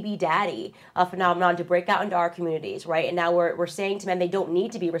baby daddy phenomenon to break out into our communities, right? And now we're saying to men they don't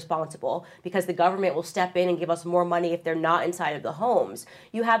need to be responsible because the government will step in and give us more money if they're not inside of the homes.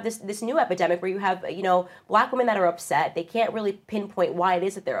 You have this new epidemic where you have black women that are upset. They can't really pinpoint why it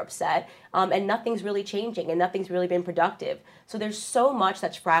is that they're upset, and nothing's really changing and nothing's really been productive. So there's so much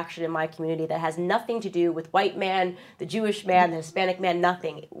that's fractured in my community that has nothing to do with white man, the Jewish man, the Hispanic man,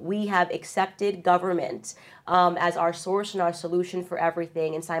 nothing. We have accepted government as our source and our solution for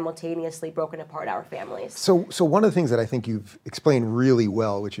everything, and simultaneously broken apart our families. So one of the things that I think you've explained really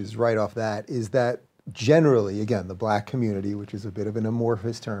well, which is right off that, is that generally, again, the black community, which is a bit of an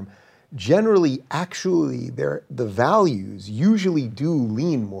amorphous term, generally, actually, the values usually do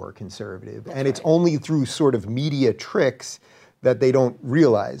lean more conservative. That's and it's right. Only through sort of media tricks that they don't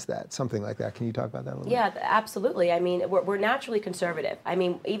realize that, something like that. Can you talk about that a little bit? Yeah, absolutely. I mean, we're naturally conservative. I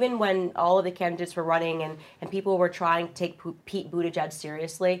mean, even when all of the candidates were running and people were trying to take Pete Buttigieg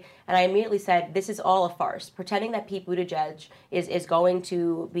seriously, and I immediately said, this is all a farce. Pretending that Pete Buttigieg is going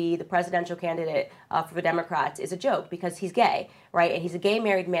to be the presidential candidate for the Democrats is a joke because he's gay, right? And he's a gay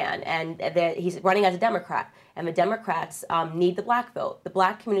married man, and he's running as a Democrat. And the Democrats need the black vote. The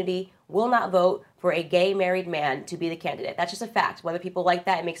black community will not vote for a gay married man to be the candidate. That's just a fact. Whether people like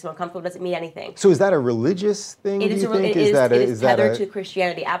that, it makes them uncomfortable, doesn't mean anything. So is that a religious thing, it is, do you think? It is tethered to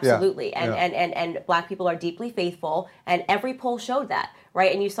Christianity, absolutely. Yeah, and black people are deeply faithful, and every poll showed that,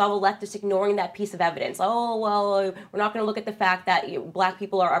 right? And you saw the leftists ignoring that piece of evidence. Oh, well, we're not going to look at the fact that black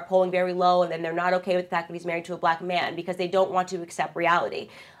people are polling very low, and then they're not okay with the fact that he's married to a black man because they don't want to accept reality.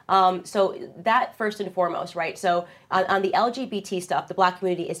 So that first and foremost, right? So on the LGBT stuff, the black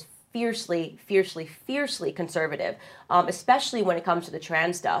community is fiercely, fiercely, fiercely conservative, especially when it comes to the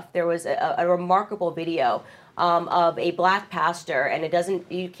trans stuff. There was a remarkable video of a black pastor, and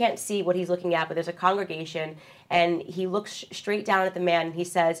you can't see what he's looking at, but there's a congregation, and he looks straight down at the man, and he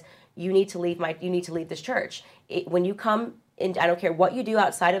says, you need to leave this church. When you come in, I don't care what you do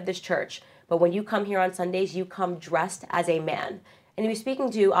outside of this church, but when you come here on Sundays, you come dressed as a man. And he was speaking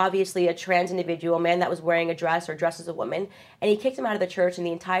to, obviously, a trans individual, a man that was wearing a dress or dressed as a woman, and he kicked him out of the church, and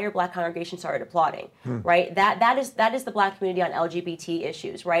the entire Black congregation started applauding, right? That is the Black community on LGBT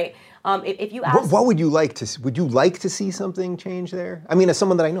issues, right? If you ask, what would you like to see something change there? I mean, as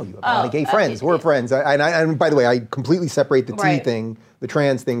someone that I know, you have a lot of gay friends. We're friends, and by the way, I completely separate the T thing, the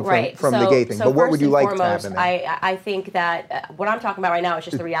trans thing, from the gay thing. But what would you like to happen there? I think that what I'm talking about right now is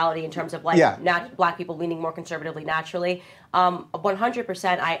just the reality in terms of Black people leaning more conservatively naturally.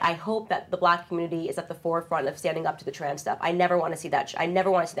 100%. I hope that the Black community is at the forefront of standing up to the trans stuff. I never want to see that. I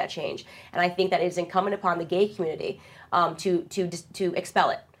never want to see that change. And I think that it is incumbent upon the gay community to expel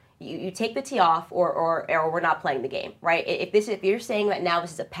it. You take the T off, or we're not playing the game, right? If you're saying that now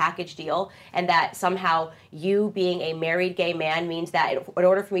this is a package deal, and that somehow you being a married gay man means that in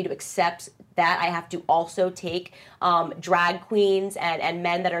order for me to accept that, I have to also take drag queens and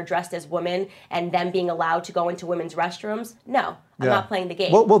men that are dressed as women and them being allowed to go into women's restrooms, no. I'm not playing the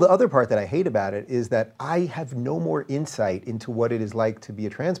game. Well, the other part that I hate about it is that I have no more insight into what it is like to be a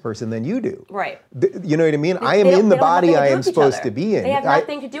trans person than you do. Right. You know what I mean? I am in the body I am supposed to be in. They have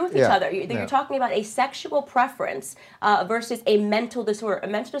nothing to do with each other. You're talking about a sexual preference versus a mental disorder. A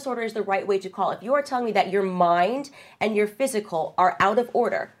mental disorder is the right way to call it. If you are telling me that your mind and your physical are out of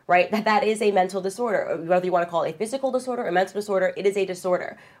order, right, that is a mental disorder. Whether you want to call it a physical disorder, a mental disorder, it is a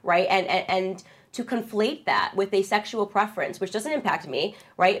disorder, right? And to conflate that with a sexual preference, which doesn't impact me,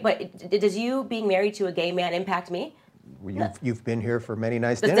 right? But does you being married to a gay man impact me? You've been here for many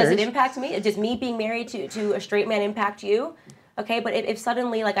nice dinners. Does it impact me? Does me being married to a straight man impact you? Okay, but if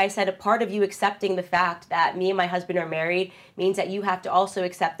suddenly, like I said, a part of you accepting the fact that me and my husband are married means that you have to also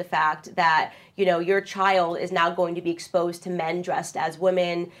accept the fact that, you know, your child is now going to be exposed to men dressed as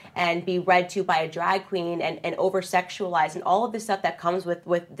women and be read to by a drag queen and over-sexualized and all of the stuff that comes with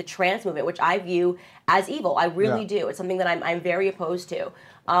the trans movement, which I view as evil. I really do. It's something that I'm very opposed to.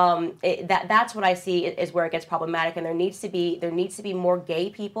 That's what I see is where it gets problematic, and there needs to be more gay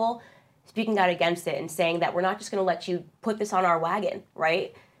people speaking out against it and saying that we're not just going to let you put this on our wagon,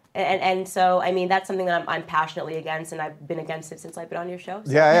 right? And so, I mean, that's something that I'm passionately against, and I've been against it since I've been on your show.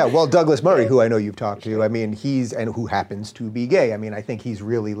 So. Yeah. Well, Douglas Murray, who I know you've talked to, I mean, who happens to be gay. I mean, I think he's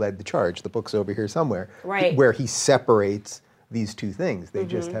really led the charge. The book's over here somewhere, right? Where he separates these two things. They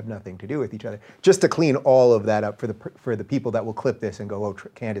just have nothing to do with each other. Just to clean all of that up for the people that will clip this and go, oh,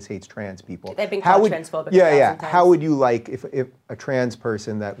 Candace hates trans people. They've been called transphobic. Yeah. How would you like if a trans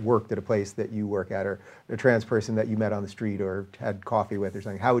person that worked at a place that you work at, or a trans person that you met on the street or had coffee with or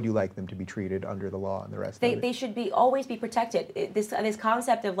something, how would you like them to be treated under the law and the rest of it? They should always be protected. This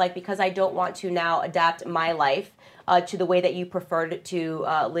concept of, like, because I don't want to now adapt my life to the way that you preferred to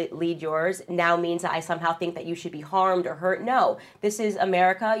lead yours now means that I somehow think that you should be harmed or hurt. No, this is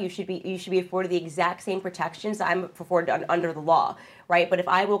America. You should be afforded the exact same protections that I'm afforded under the law, right? But if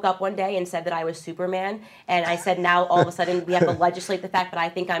I woke up one day and said that I was Superman, and I said now all of a sudden we have to legislate the fact that I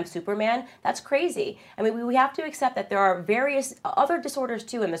think I'm Superman, that's crazy. I mean, we have to accept that there are various other disorders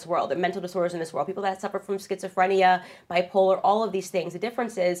too in this world, the mental disorders in this world, people that suffer from schizophrenia, bipolar, all of these things. The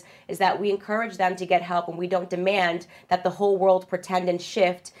difference is that we encourage them to get help, and we don't demand that the whole world pretend and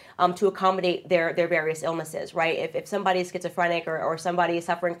shift to accommodate their various illnesses, right? If somebody is schizophrenic or somebody is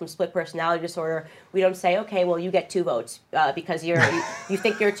suffering from split personality disorder, we don't say, okay, well, you get 2 votes because you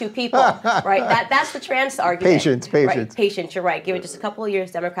think you're 2 people, right? That's the trans argument. Patience. Right? Patience, you're right. Give it just a couple of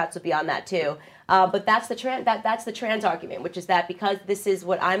years, Democrats will be on that too. But that's the trans argument, which is that because this is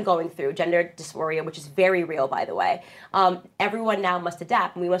what I'm going through, gender dysphoria, which is very real, by the way, everyone now must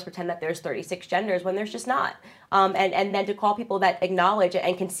adapt, and we must pretend that there's 36 genders when there's just not. And then to call people that acknowledge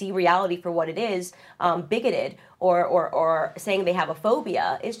and can see reality for what it is, bigoted or saying they have a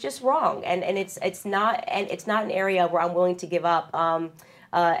phobia is just wrong. And it's not an area where I'm willing to give up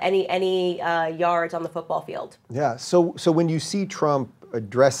any yards on the football field. Yeah. So when you see Trump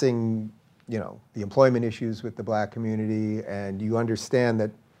addressing, you know, the employment issues with the Black community, and you understand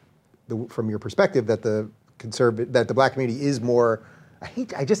that from your perspective that the Black community is more, I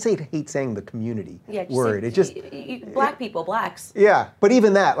hate saying the community word. Black people, blacks. Yeah, but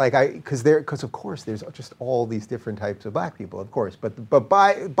even that, like because of course there's just all these different types of Black people, of course, but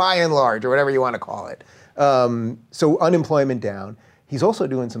by and large, or whatever you want to call it. So unemployment down. He's also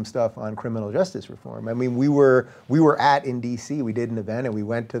doing some stuff on criminal justice reform. I mean, we were in D.C. We did an event, and we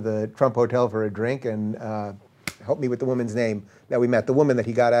went to the Trump Hotel for a drink, and help me with the woman's name that we met, the woman that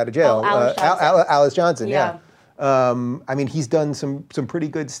he got out of jail, Alice Johnson. Yeah. I mean, he's done some pretty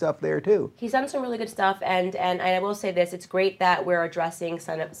good stuff there too. He's done some really good stuff, and I will say this: it's great that we're addressing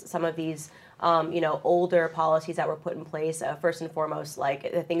some of these older policies that were put in place, first and foremost,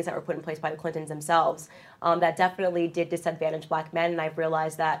 like the things that were put in place by the Clintons themselves, that definitely did disadvantage Black men. And I've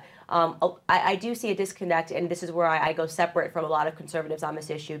realized that I do see a disconnect, and this is where I go separate from a lot of conservatives on this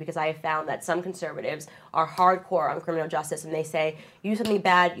issue, because I have found that some conservatives are hardcore on criminal justice, and they say, you do something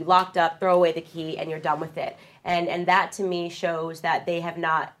bad, you locked up, throw away the key, and you're done with it. And that to me shows that they have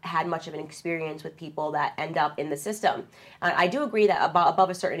not had much of an experience with people that end up in the system. I do agree that above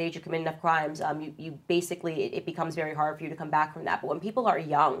a certain age you commit enough crimes, you basically, it becomes very hard for you to come back from that. But when people are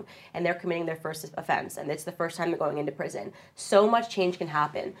young and they're committing their first offense and it's the first time they're going into prison, so much change can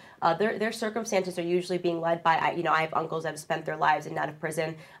happen. Their circumstances are usually being led by, I have uncles that have spent their lives in and out of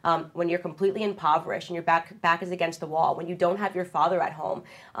prison. When you're completely impoverished and your back is against the wall, when you don't have your father at home,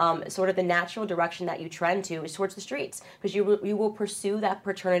 sort of the natural direction that you trend to is towards the streets, because you will pursue that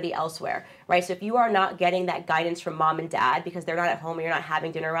paternity elsewhere, right? So if you are not getting that guidance from mom and dad because they're not at home and you're not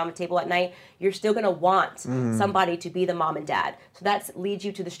having dinner around the table at night, you're still going to want somebody to be the mom and dad. So that leads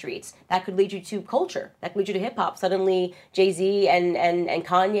you to the streets. That could lead you to culture. That could lead you to hip hop. Suddenly Jay-Z and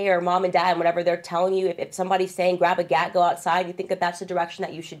Kanye or mom and dad and whatever they're telling you, if somebody's saying grab a gat, go outside, you think that that's the direction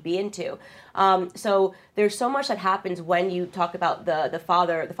that you should be into. So there's so much that happens when you talk about the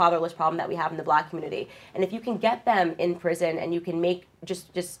fatherless problem that we have in the Black community. And if you can get them in prison and you can make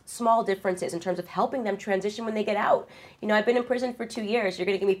just small differences in terms of helping them transition when they get out. I've been in prison for 2 years. You're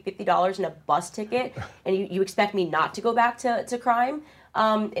going to give me $50 and a bus ticket, and you expect me not to go back to crime?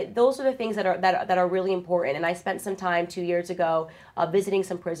 Those are the things that are really important. And I spent some time 2 years ago visiting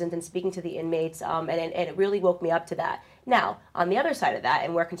some prisons and speaking to the inmates, and it really woke me up to that. Now, on the other side of that,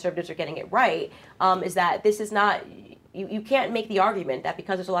 and where conservatives are getting it right, is that this is not... You can't make the argument that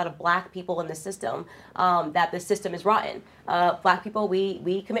because there's a lot of Black people in the system, that the system is rotten. Black people,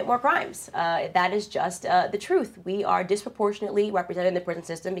 we commit more crimes. That is just the truth. We are disproportionately represented in the prison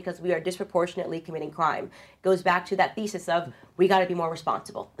system because we are disproportionately committing crime. It goes back to that thesis of we got to be more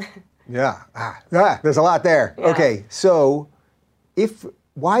responsible. Yeah. There's a lot there. Yeah. Okay, so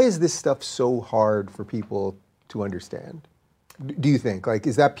why is this stuff so hard for people to understand? Do you think? Like,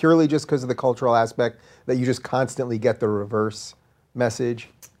 is that purely just because of the cultural aspect that you just constantly get the reverse message?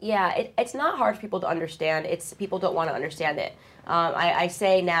 Yeah, it's not hard for people to understand. It's people don't want to understand it. I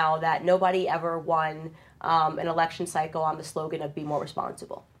say now that nobody ever won an election cycle on the slogan of be more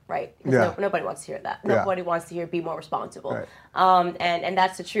responsible, right? Because nobody wants to hear that. Nobody wants to hear be more responsible. Right. And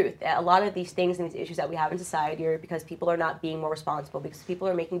that's the truth. A lot of these things and these issues that we have in society are because people are not being more responsible, because people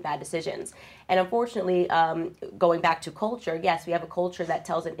are making bad decisions. And unfortunately, going back to culture, yes, we have a culture that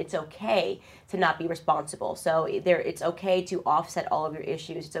tells it it's okay to not be responsible. So it's okay to offset all of your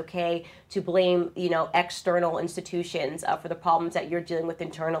issues. It's okay to blame, external institutions for the problems that you're dealing with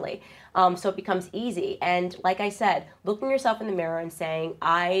internally. So it becomes easy. And like I said, looking yourself in the mirror and saying,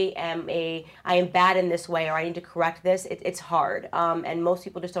 I am bad in this way, or I need to correct this, it's hard. And most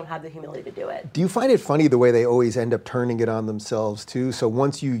people just don't have the humility to do it. Do you find it funny the way they always end up turning it on themselves too? So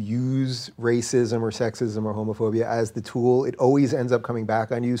once you use racism or sexism or homophobia as the tool, it always ends up coming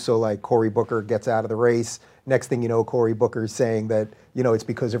back on you. So like Cory Booker gets out of the race. Next thing you know, Cory Booker's saying that, it's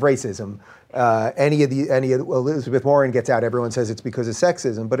because of racism. Any of Elizabeth Warren gets out, everyone says it's because of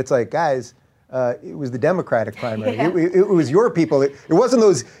sexism. But it's like, guys, it was the Democratic primary. Yeah. It was your people. It wasn't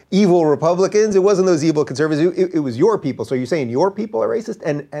those evil Republicans. It wasn't those evil conservatives. It was your people. So you're saying your people are racist?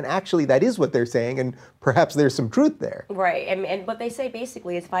 And actually that is what they're saying, and perhaps there's some truth there. Right. And what they say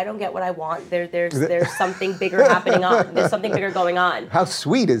basically is if I don't get what I want, there's something bigger happening on. There's something bigger going on. How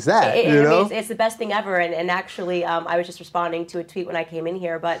sweet is that? It's the best thing ever. And actually, I was just responding to a tweet when I came in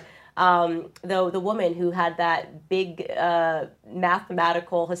here, but the woman who had that big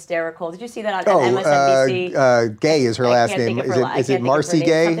mathematical hysterical. Did you see that on MSNBC? Gay is her last name. Is it Marcy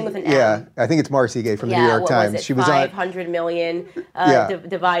Gay? Something with an M. Yeah, I think it's Marcy Gay from the New York Times. Was it? She was 500 million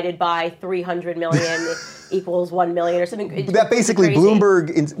divided by 300 million equals 1 million or something. That basically crazy.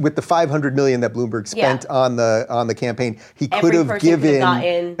 Bloomberg, with the 500 million that Bloomberg spent on the campaign, he could have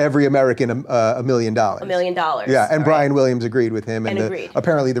given every American $1 million. $1 million. Yeah, and Brian Williams agreed with him, and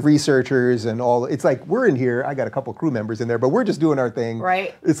apparently the researchers and all. It's like we're in here. I got a couple crew members in there, but we're just doing our thing.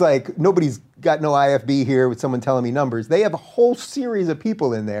 Right. It's like nobody's got no IFB here with someone telling me numbers. They have a whole series of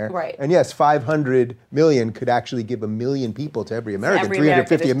people in there. Right. And yes, 500 million could actually give 1 million people to every American.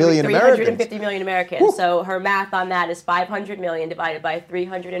 350 million Americans. 350 million Americans. Woo. So her math on that is 500 million divided by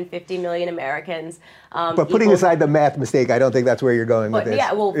 350 million Americans. But putting aside the math mistake, I don't think that's where you're going with this.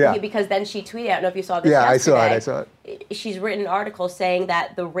 Yeah, because then she tweeted, I don't know if you saw this yesterday. I saw it. She's written an article saying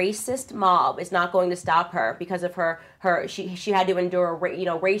that the racist mob is not going to stop her because of she had to endure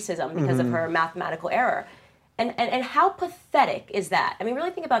racism because of her mathematical error. And how pathetic is that? I mean,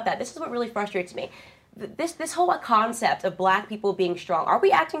 really think about that. This is what really frustrates me. This whole concept of black people being strong. Are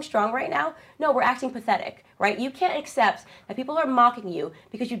we acting strong right now? No, we're acting pathetic, right? You can't accept that people are mocking you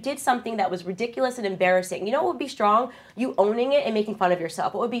because you did something that was ridiculous and embarrassing. You know what would be strong? You owning it and making fun of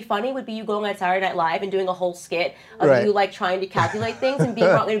yourself. What would be funny would be you going on Saturday Night Live and doing a whole skit of you like trying to calculate things and being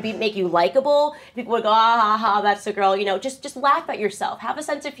wrong and make you likable. People would go, ah, ha, ha, that's the girl. You know, just laugh at yourself. Have a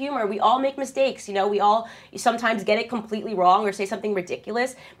sense of humor. We all make mistakes. You know, we all sometimes get it completely wrong or say something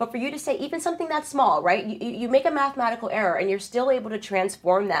ridiculous. But for you to say even something that small, right? You make a mathematical error and you're still able to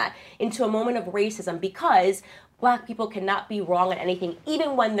transform that into a moment of racism because black people cannot be wrong on anything,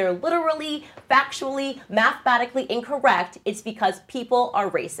 even when they're literally, factually, mathematically incorrect. It's because people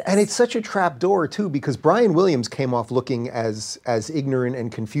are racist. And it's such a trap door too, because Brian Williams came off looking as ignorant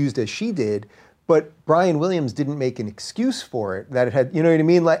and confused as she did, but Brian Williams didn't make an excuse for it, that it had, you know what I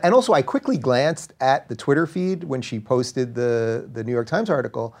mean? Like, and also I quickly glanced at the Twitter feed when she posted the New York Times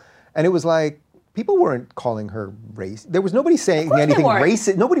article, and it was like, people weren't calling her race. There was nobody saying anything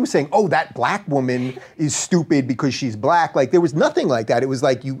racist. Nobody was saying, "Oh, that black woman is stupid because she's black." Like there was nothing like that. It was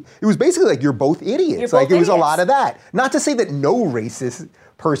like it was basically like you're both idiots. It was a lot of that. Not to say that no racist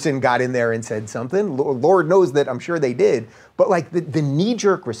person got in there and said something. Lord knows that I'm sure they did. But like the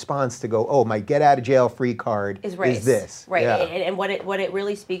knee-jerk response to go, "Oh, my get-out-of-jail-free card is this." Right. Yeah. And what it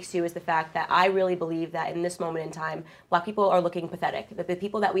really speaks to is the fact that I really believe that in this moment in time, black people are looking pathetic. That the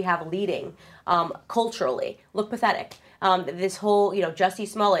people that we have leading culturally look pathetic. This whole, Jussie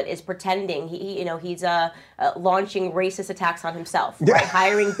Smollett is pretending he's launching racist attacks on himself, right?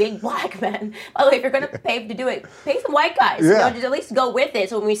 Hiring big black men. By the way, if you're going to pay to do it, pay some white guys. Yeah. Just at least go with it.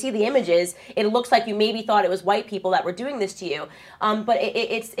 So when we see the images, it looks like you maybe thought it was white people that were doing this to you. But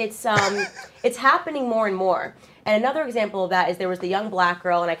it's happening more and more. And another example of that is there was the young black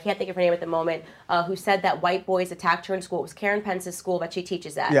girl, and I can't think of her name at the moment, who said that white boys attacked her in school. It was Karen Pence's school that she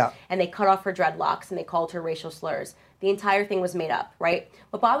teaches at. Yeah. And they cut off her dreadlocks and they called her racial slurs. The entire thing was made up, right?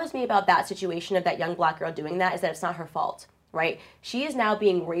 What bothers me about that situation of that young black girl doing that is that it's not her fault, right? She is now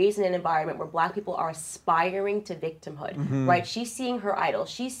being raised in an environment where black people are aspiring to victimhood, right? She's seeing her idols.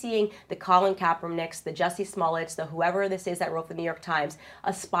 She's seeing the Colin Kaepernicks, the Jussie Smollett, the whoever this is that wrote the New York Times,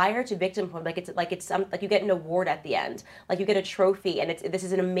 aspire to victimhood like you get an award at the end, like you get a trophy, and this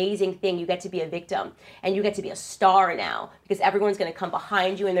is an amazing thing. You get to be a victim, and you get to be a star now because everyone's going to come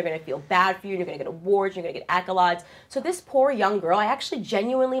behind you and they're going to feel bad for you. And you're going to get awards. You're going to get accolades. So this poor young girl, I actually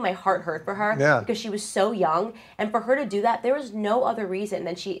genuinely, my heart hurt for her because she was so young, and for her to do that, there was no other reason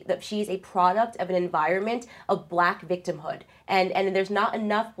than she's a product of an environment of black victimhood. And there's not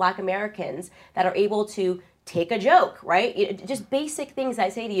enough black Americans that are able to take a joke, right? Just basic things I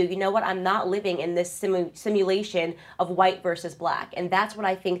say to you, you know what, I'm not living in this simulation of white versus black. And that's what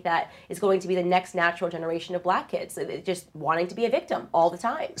I think that is going to be the next natural generation of black kids, just wanting to be a victim all the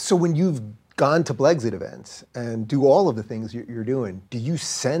time. So when you've gone to Blexit events and do all of the things you're doing, do you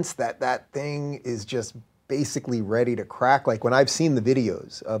sense that thing is just basically ready to crack? Like when I've seen the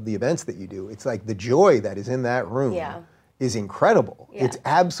videos of the events that you do, it's like the joy that is in that room is incredible. Yeah. It's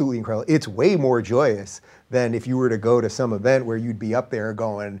absolutely incredible. It's way more joyous than if you were to go to some event where you'd be up there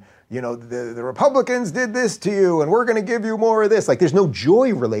going, the Republicans did this to you and we're going to give you more of this. Like there's no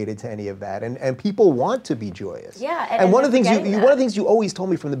joy related to any of that, and people want to be joyous. Yeah, and one of the things you always told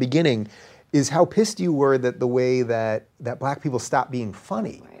me from the beginning is how pissed you were that the way that black people stopped being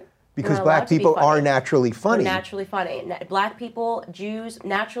funny. Because black people are naturally funny. We're naturally funny. Black people, Jews,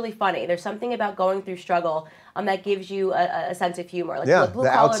 naturally funny. There's something about going through struggle that gives you a sense of humor. Like the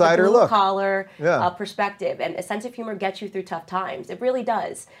blue collar perspective. And a sense of humor gets you through tough times. It really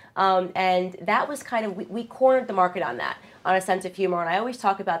does. And that was kind of, we cornered the market on that, on a sense of humor. And I always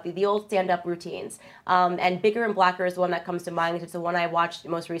talk about the old stand-up routines. And Bigger and Blacker is the one that comes to mind. It's the one I watched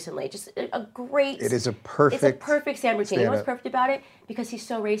most recently. Just a great... It is a perfect... It's a perfect stand routine. You know what's perfect about it? Because he's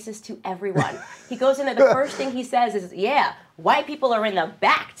so racist to everyone. He goes in there, the first thing he says is, yeah, white people are in the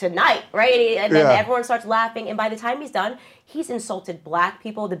back tonight, right? And then everyone starts laughing. And by the time he's done, he's insulted black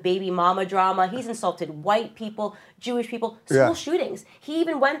people, the baby mama drama. He's insulted white people, Jewish people, school shootings. He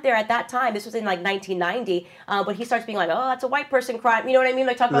even went there at that time. This was in like 1990. But he starts being like, oh, that's a white person crime. You know what I mean?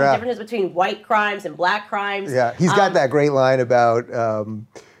 Like talking about the differences between white crimes and black crimes. Yeah, he's got that great line about...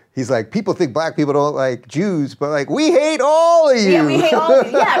 he's like, people think black people don't like Jews, but like, we hate all of you. Yeah, we hate all of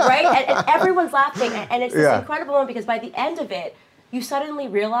you. Yeah, right? And everyone's laughing. And it's this incredible moment because by the end of it, you suddenly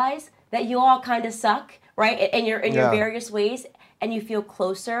realize that you all kind of suck, right? In your various ways. and you feel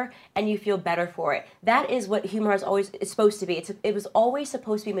closer and you feel better for it. That is what humor is supposed to be. It was always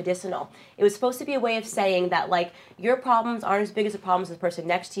supposed to be medicinal. It was supposed to be a way of saying that, like, your problems aren't as big as the problems of the person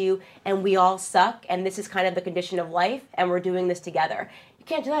next to you, and we all suck, and this is kind of the condition of life, and we're doing this together. You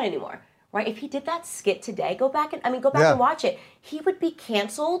can't do that anymore. Right? If he did that skit today, go back and watch it. He would be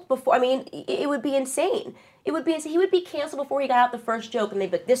canceled before. I mean, it would be insane. It would be insane. He would be canceled before he got out the first joke, and they'd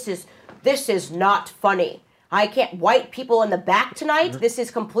be like, "This is not funny. I can't white people in the back tonight. This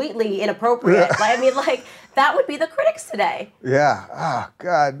is completely inappropriate." I mean, like, that would be the critics today. Yeah. Oh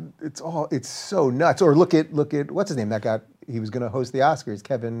God, it's so nuts. Or look at what's his name? He was going to host the Oscars.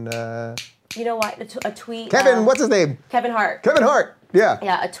 Kevin. You know what? A tweet. Kevin, what's his name? Kevin Hart. Kevin Hart. Yeah.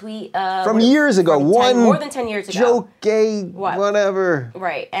 Yeah, a tweet from years ago. More than 10 years ago. Joke, gay, whatever.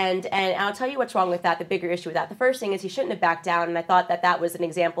 Right, and I'll tell you what's wrong with that. The bigger issue with that. The first thing is he shouldn't have backed down, and I thought that was an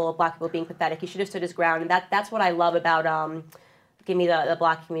example of black people being pathetic. He should have stood his ground, and that's what I love about give me the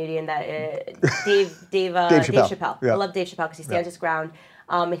black community and that Dave Chappelle. Yeah. I love Dave Chappelle because he stands his ground.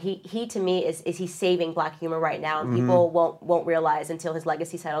 And he to me is he's saving black humor right now, and people won't realize until his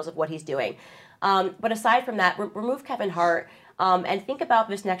legacy settles of what he's doing. But aside from that, remove Kevin Hart and think about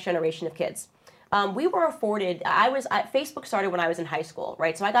this next generation of kids. We were afforded, Facebook started when I was in high school,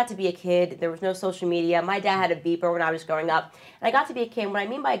 right? So I got to be a kid. There was no social media. My dad had a beeper when I was growing up. And I got to be a kid. What I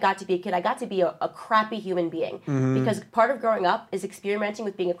mean by I got to be a kid, I got to be a crappy human being. Because part of growing up is experimenting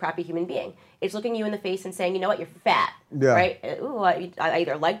with being a crappy human being. It's looking you in the face and saying, you know what, you're fat, right? Ooh, I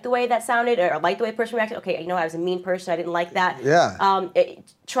either liked the way that sounded or liked the way the person reacted. Okay, you know, I was a mean person. I didn't like that. Yeah.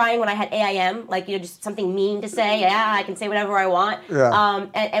 Trying when I had AIM, like, you know, just something mean to say. Yeah, I can say whatever I want. Yeah.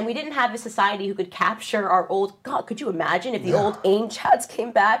 And we didn't have a society who could capture our old, God, could you imagine if the old AIM chats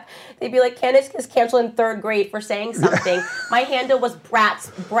came back? They'd be like, Candace is canceled in 3rd grade for saying something. My handle was brat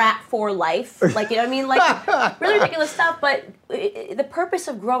for life. Like, you know what I mean? Like, really ridiculous stuff. But the purpose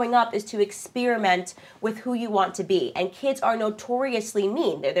of growing up is to experiment with who you want to be. And kids are notoriously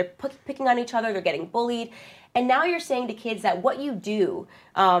mean. They're picking on each other. They're getting bullied. And now you're saying to kids that what you do,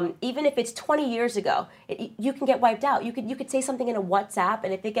 even if it's 20 years ago, you can get wiped out. You could say something in a WhatsApp,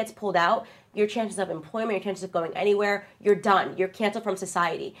 and if it gets pulled out, your chances of employment, your chances of going anywhere, you're done. You're canceled from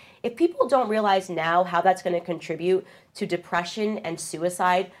society. If people don't realize now how that's going to contribute to depression and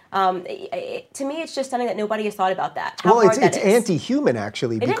suicide, to me, it's just something that nobody has thought about that. Well, it's anti-human,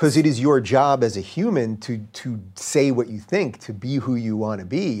 actually, because it is your job as a human to say what you think, to be who you want to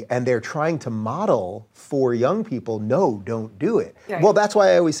be. And they're trying to model for young people, no, don't do it. Right. Well, that's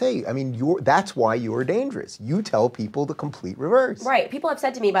why I always say, I mean, that's why you're dangerous. You tell people the complete reverse. Right. People have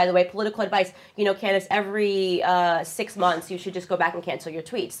said to me, by the way, political advice, you know, Candace, every 6 months you should just go back and cancel your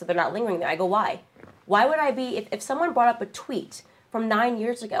tweets so they're not lingering there. I go, why? Why would I be, if someone brought up a tweet from 9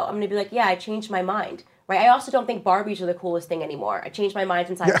 years ago, I'm going to be like, yeah, I changed my mind, right? I also don't think Barbies are the coolest thing anymore. I changed my mind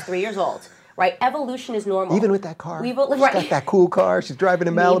since I was 3 years old, right? Evolution is normal. Even with that car. She's got that cool car. She's driving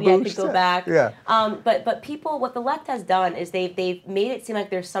in Malibu. Maybe I could go back. Yeah. But people, what the left has done is they've made it seem like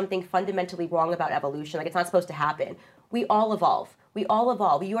there's something fundamentally wrong about evolution, like it's not supposed to happen. We all evolve. We all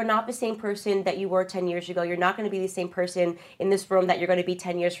evolve. You are not the same person that you were 10 years ago. You're not going to be the same person in this room that you're going to be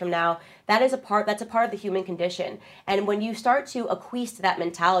 10 years from now. That's a part of the human condition. And when you start to acquiesce to that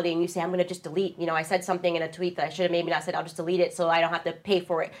mentality and you say, I'm going to just delete, you know, I said something in a tweet that I should have maybe not said, I'll just delete it so I don't have to pay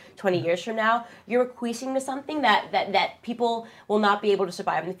for it 20 years from now, you're acquiescing to something that people will not be able to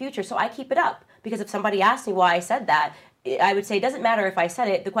survive in the future. So I keep it up, because if somebody asks me why I said that, I would say it doesn't matter if I said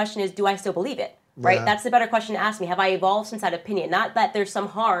it. The question is, do I still believe it? Right? Yeah. That's the better question to ask me. Have I evolved since that opinion? Not that there's some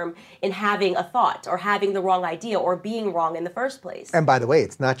harm in having a thought or having the wrong idea or being wrong in the first place. And by the way,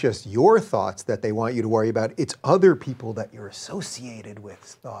 it's not just your thoughts that they want you to worry about. It's other people that you're associated with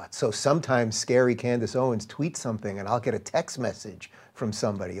thoughts. So sometimes scary Candace Owens tweets something and I'll get a text message from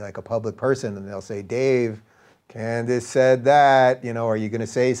somebody, like a public person, and they'll say, Dave, Candace said that, you know, are you going to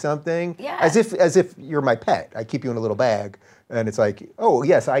say something? Yeah. As if you're my pet. I keep you in a little bag. And it's like, oh,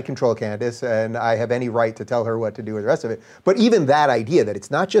 yes, I control Candace, and I have any right to tell her what to do with the rest of it. But even that idea that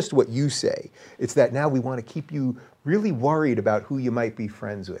it's not just what you say, it's that now we want to keep you really worried about who you might be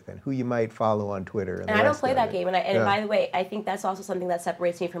friends with and who you might follow on Twitter. And I don't play that game. And by the way, I think that's also something that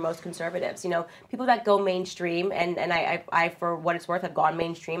separates me from most conservatives. You know, people that go mainstream, and I for what it's worth, have gone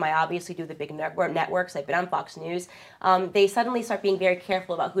mainstream. I obviously do the big networks. I've been on Fox News. They suddenly start being very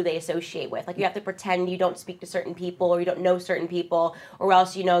careful about who they associate with. Like, you have to pretend you don't speak to certain people or you don't know certain people, or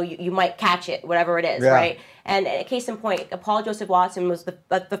else, you know, you might catch it, whatever it is, right? And a case in point, Paul Joseph Watson was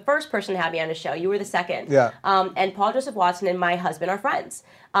the first person to have me on the show. You were the second. Yeah. And Paul Joseph Watson and my husband are friends.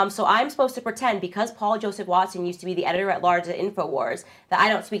 So I'm supposed to pretend, because Paul Joseph Watson used to be the editor-at-large at InfoWars, that I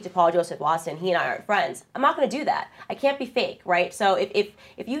don't speak to Paul Joseph Watson. He and I aren't friends. I'm not going to do that. I can't be fake, right? So if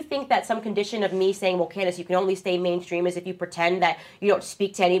you think that some condition of me saying, well, Candace, you can only stay mainstream is if you pretend that you don't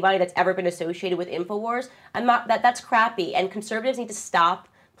speak to anybody that's ever been associated with InfoWars, that's crappy. And conservatives need to stop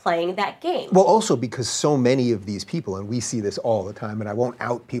playing that game. Well, also because so many of these people, and we see this all the time, and I won't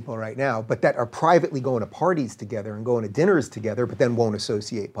out people right now, but that are privately going to parties together and going to dinners together, but then won't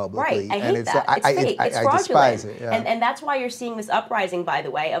associate publicly. Right, I hate that. It's fake. It's fraudulent. I despise it. Yeah. And that's why you're seeing this uprising, by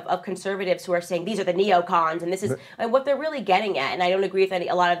the way, of conservatives who are saying these are the neocons, and this is and what they're really getting at. And I don't agree with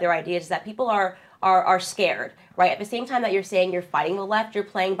a lot of their ideas. Is that people are scared, right? At the same time that you're saying you're fighting the left, you're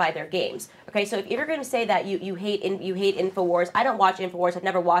playing by their games. Okay, so if you're going to say that you hate InfoWars, I don't watch InfoWars. I've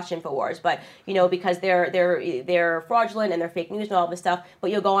never watched InfoWars, but because they're fraudulent and they're fake news and all this stuff.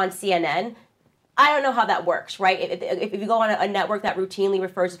 But you'll go on CNN. I don't know how that works, right? If you go on a network that routinely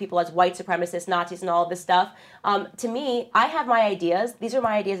refers to people as white supremacists, Nazis, and all of this stuff, to me, I have my ideas. These are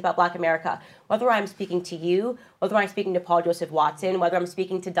my ideas about Black America. Whether I'm speaking to you, whether I'm speaking to Paul Joseph Watson, whether I'm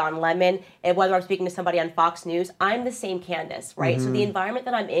speaking to Don Lemon, and whether I'm speaking to somebody on Fox News, I'm the same Candace, right? So the environment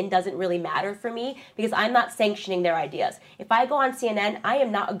that I'm in doesn't really matter for me because I'm not sanctioning their ideas. If I go on CNN, I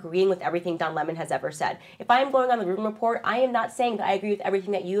am not agreeing with everything Don Lemon has ever said. If I am going on the Rubin Report, I am not saying that I agree with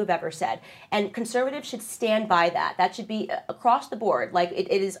everything that you have ever said. And conservatives should stand by that. That should be across the board. Like it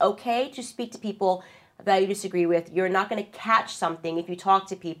is okay to speak to people that you disagree with. You're not going to catch something if you talk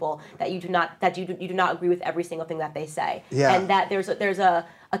to people that you do not agree with every single thing that they say. Yeah. And that there's a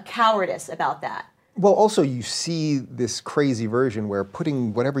cowardice about that. Well, also you see this crazy version where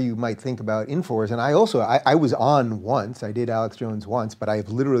putting whatever you might think about InfoWars, and I was on once, I did Alex Jones once, but I've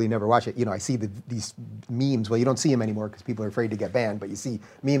literally never watched it. I see these memes, well, you don't see them anymore because people are afraid to get banned, but you see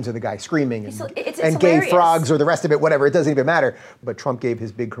memes of the guy screaming and gay frogs or the rest of it, whatever, it doesn't even matter. But Trump gave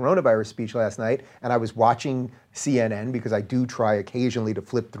his big coronavirus speech last night, and I was watching CNN because I do try occasionally to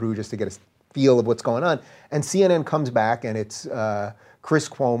flip through just to get a feel of what's going on, and CNN comes back and it's Chris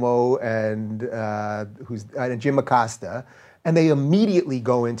Cuomo and Jim Acosta, and they immediately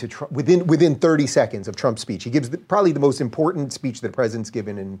go into Trump within 30 seconds of Trump's speech. He gives probably the most important speech that the president's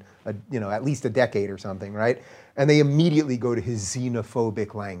given in at least a decade or something, right? And they immediately go to his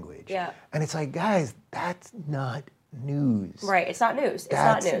xenophobic language. Yeah. And it's like, guys, that's not news. Right, it's not news.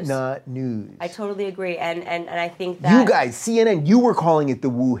 That's not news. I totally agree, and I think that you guys, CNN, you were calling it the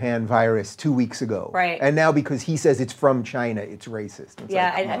Wuhan virus 2 weeks ago, right? And now because he says it's from China, it's racist. It's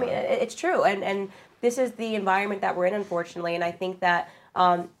yeah, I mean, it's true, and this is the environment that we're in, unfortunately, and I think that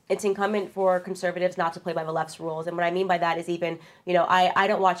it's incumbent for conservatives not to play by the left's rules. And what I mean by that is even, I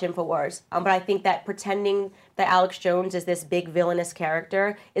don't watch InfoWars, but I think that pretending that Alex Jones is this big villainous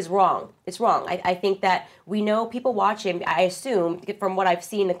character is wrong. It's wrong. I think that we know people watch him, I assume, from what I've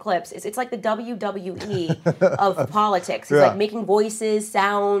seen in the clips, it's like the WWE of politics. It's like making voices,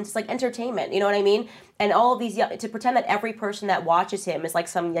 sounds, it's like entertainment, you know what I mean? And all of these, to pretend that every person that watches him is like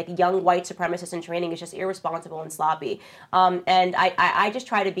some young white supremacist in training is just irresponsible and sloppy. And I just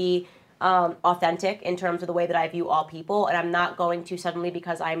try to be authentic in terms of the way that I view all people, and I'm not going to suddenly,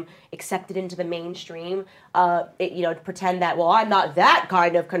 because I'm accepted into the mainstream, pretend that, well, I'm not that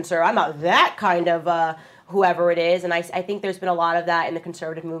kind of conservative, I'm not that kind of whoever it is. And I think there's been a lot of that in the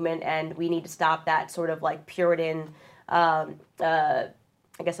conservative movement, and we need to stop that sort of like Puritan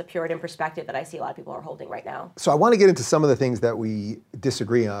I guess, a Puritan perspective that I see a lot of people are holding right now. So I want to get into some of the things that we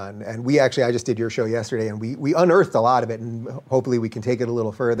disagree on. And I just did your show yesterday, and we unearthed a lot of it, and hopefully we can take it a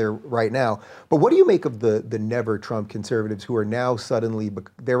little further right now. But what do you make of the never Trump conservatives who are now suddenly,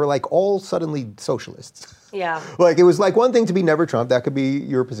 they were like all suddenly socialists? Yeah. Like, it was like one thing to be never Trump. That could be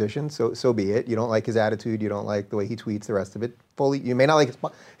your position. So be it. You don't like his attitude. You don't like the way he tweets, the rest of it. You may not like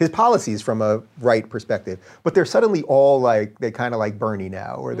his policies from a right perspective. But they're suddenly all like, they kind of like Bernie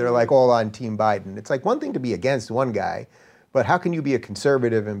now, or they're like all on Team Biden. It's like one thing to be against one guy, but how can you be a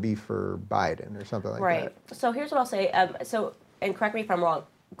conservative and be for Biden or something like that? Right. So here's what I'll say. And correct me if I'm wrong,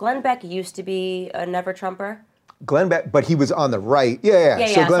 Glenn Beck used to be a never Trumper. Glenn Beck, but he was on the right. Yeah.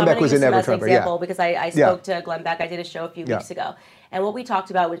 So Glenn Beck was a never Trumper. Example, because I spoke to Glenn Beck. I did a show a few weeks ago, and what we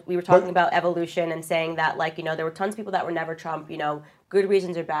talked about was we were talking about evolution and saying that, like, there were tons of people that were never Trump. Good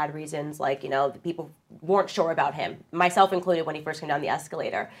reasons or bad reasons. Like, the people weren't sure about him, myself included, when he first came down the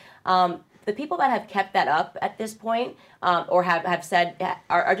escalator. The people that have kept that up at this point, or have said,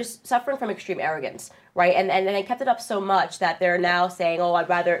 are just suffering from extreme arrogance, right? And they kept it up so much that they're now saying, oh, I'd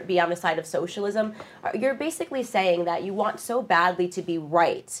rather be on the side of socialism. You're basically saying that you want so badly to be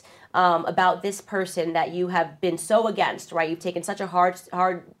right about this person that you have been so against, right? You've taken such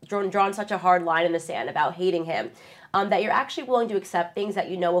a drawn such a hard line in the sand about hating him. That you're actually willing to accept things that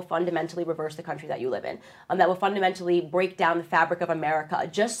you know will fundamentally reverse the country that you live in, that will fundamentally break down the fabric of America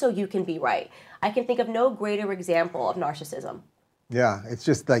just so you can be right. I can think of no greater example of narcissism. Yeah, it's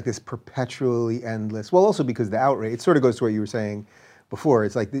just like this perpetually endless. Well, also because the outrage, it sort of goes to what you were saying before.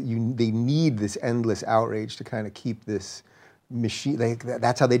 It's like they need this endless outrage to kind of keep this machine.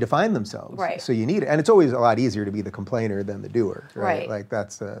 That's how they define themselves. Right. So you need it, and it's always a lot easier to be the complainer than the doer. Right. Like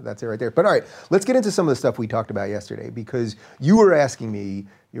that's it right there. But all right, let's get into some of the stuff we talked about yesterday, because you were asking me,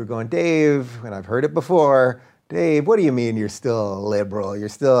 you were going, Dave, and I've heard it before. Dave, what do you mean you're still a liberal? You're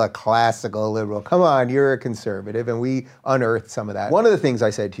still a classical liberal. Come on, you're a conservative. And we unearthed some of that. One of the things I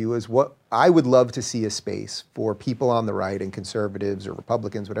said to you is what I would love to see a space for people on the right and conservatives or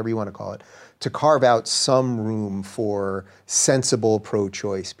Republicans, whatever you want to call it, to carve out some room for sensible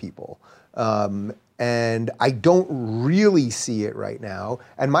pro-choice people. And I don't really see it right now.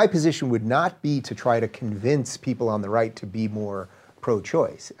 And my position would not be to try to convince people on the right to be more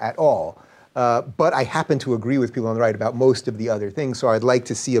pro-choice at all. But I happen to agree with people on the right about most of the other things, so I'd like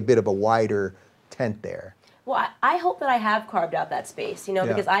to see a bit of a wider tent there. Well, I hope that I have carved out that space,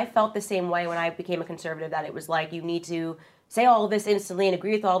 because I felt the same way when I became a conservative, that it was like you need to say all of this instantly and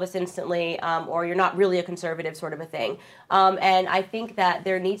agree with all this instantly, or you're not really a conservative sort of a thing. And I think that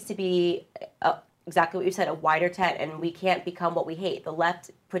there needs to be exactly what you said, a wider tent, and we can't become what we hate. The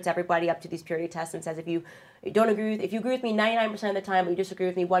left puts everybody up to these purity tests and says if you agree with me 99% of the time, but you disagree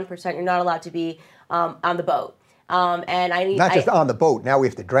with me 1%, you're not allowed to be on the boat. And I need not just on the boat. Now we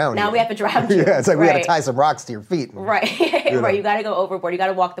have to drown you. Now we have to drown you. Yeah, it's like we got to tie some rocks to your feet. Right, right. You got to go overboard. You got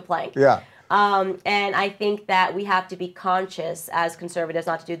to walk the plank. Yeah. And I think that we have to be conscious as conservatives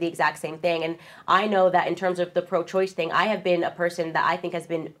not to do the exact same thing. And I know that in terms of the pro-choice thing, I have been a person that I think has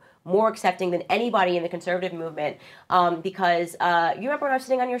been more accepting than anybody in the conservative movement, because you remember when I was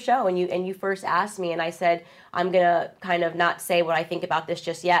sitting on your show and you first asked me, and I said I'm gonna kind of not say what I think about this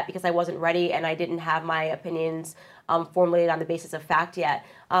just yet because I wasn't ready and I didn't have my opinions formulated on the basis of fact yet.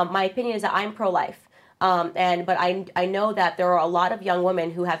 My opinion is that I'm pro-life. But I know that there are a lot of young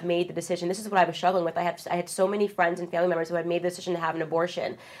women who have made the decision. This is what I was struggling with. I had so many friends and family members who had made the decision to have an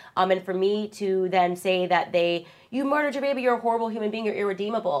abortion. And for me to then say that you murdered your baby, you're a horrible human being, you're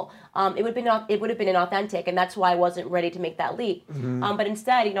irredeemable, it would have been inauthentic, and that's why I wasn't ready to make that leap. Mm-hmm. But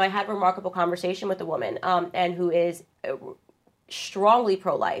instead, I had a remarkable conversation with a woman and who is strongly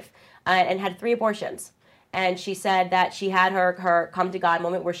pro-life and had 3 abortions. And she said that she had her come to God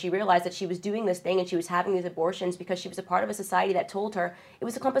moment where she realized that she was doing this thing and she was having these abortions because she was a part of a society that told her it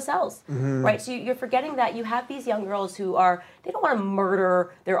was a clump of cells, mm-hmm. right? So you're forgetting that you have these young girls who they don't want to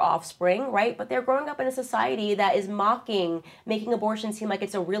murder their offspring, right? But they're growing up in a society that is making abortion seem like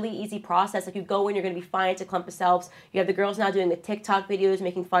it's a really easy process. Like you go in, you're going to be fine, it's a clump of cells. You have the girls now doing the TikTok videos,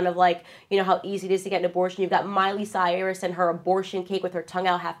 making fun of how easy it is to get an abortion. You've got Miley Cyrus and her abortion cake with her tongue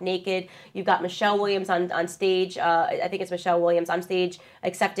out half naked. You've got Michelle Williams on stage, I think it's Michelle Williams on stage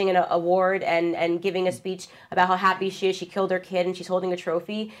accepting an award and giving a speech about how happy she is. She killed her kid and she's holding a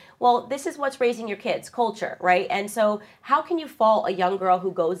trophy. Well, this is what's raising your kids, culture, right? And so how can you fault a young girl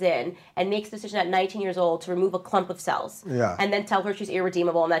who goes in and makes the decision at 19 years old to remove a clump of cells and then tell her she's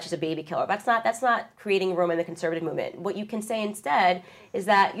irredeemable and that she's a baby killer? That's not creating room in the conservative movement. What you can say instead is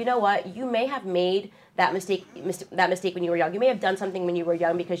that, you know what, you may have made that mistake when you were young. You may have done something when you were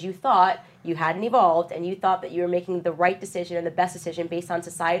young because you thought you hadn't evolved and you thought that you were making the right decision and the best decision based on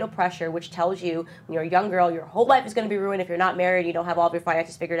societal pressure, which tells you when you're a young girl, your whole life is going to be ruined if you're not married, you don't have all of your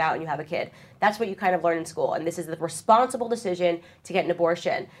finances figured out, and you have a kid. That's what you kind of learn in school. And this is the responsible decision to get an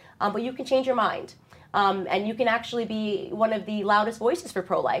abortion. But you can change your mind. And you can actually be one of the loudest voices for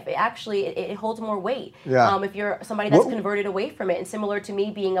pro-life. It holds more weight if you're somebody that's converted away from it. And similar to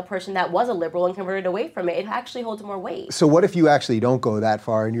me being a person that was a liberal and converted away from it, it actually holds more weight. So what if you actually don't go that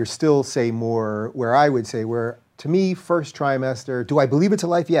far and you're still, say, more where I would say to me, first trimester, do I believe it's a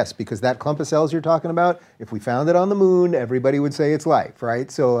life? Yes, because that clump of cells you're talking about, if we found it on the moon, everybody would say it's life,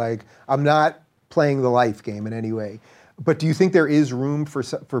 right? So I'm not playing the life game in any way. But do you think there is room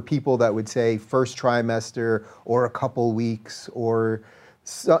for people that would say first trimester or a couple weeks or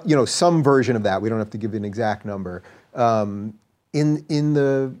some version of that? We don't have to give an exact number in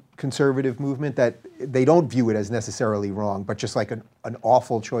the conservative movement, that they don't view it as necessarily wrong, but just like an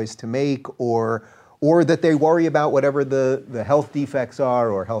awful choice to make, or that they worry about whatever the health defects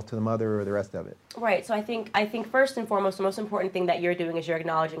are, or health to the mother, or the rest of it. Right. So I think first and foremost, the most important thing that you're doing is you're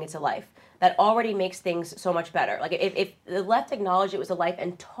acknowledging it's a life. that already makes things so much better. Like if the left acknowledged it was a life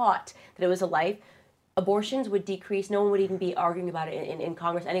and taught that it was a life, abortions would decrease. No one would even be arguing about it in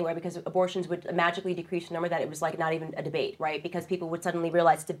Congress anywhere, because abortions would magically decrease the number that it was like not even a debate, right? Because people would suddenly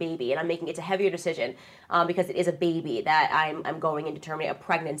realize it's a baby, and it's a heavier decision because it is a baby that I'm going in to terminate a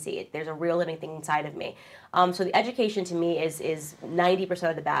pregnancy. There's a real living thing inside of me. So the education to me is 90%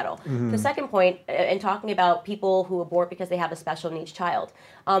 of the battle. The second point, in talking about people who abort because they have a special needs child,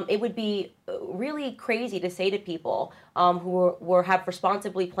 it would be really crazy to say to people who have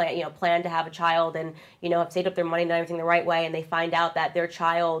responsibly planned to have a child and have saved up their money and done everything the right way, and they find out that their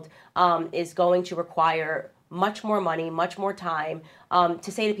child is going to require much more money, much more time,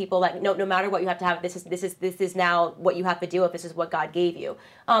 to say to people that no matter what you have to have, this is now what you have to deal with. This is what God gave you.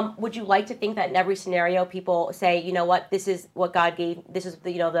 Would you like to think that in every scenario people say, you know what, this is what God gave, this is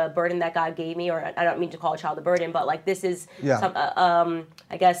the burden that God gave me, or I don't mean to call a child a burden, but like this is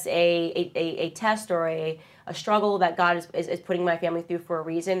I guess a test or a struggle that God is putting my family through for a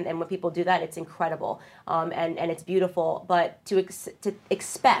reason. And when people do that, it's incredible, and it's beautiful. But to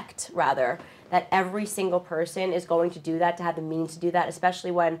expect rather that every single person is going to do that, to have the means to do that,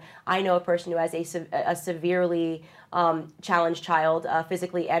 especially when I know a person who has a severely challenged child,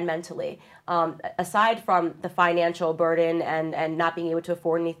 physically and mentally. Aside from the financial burden and not being able to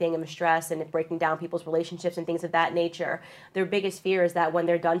afford anything, and the stress and it breaking down people's relationships and things of that nature, their biggest fear is that when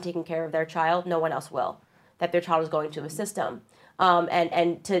they're done taking care of their child, no one else will, that their child is going to a system.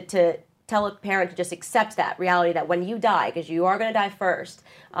 And to tell a parent to just accept that reality, that when you die, because you are going to die first,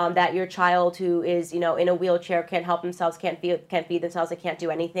 that your child who is in a wheelchair, can't help themselves, can't feed themselves, they can't do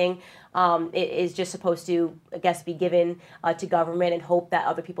anything, it is just supposed to, I guess, be given to government and hope that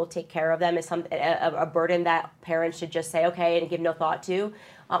other people take care of them, is a burden that parents should just say okay and give no thought to.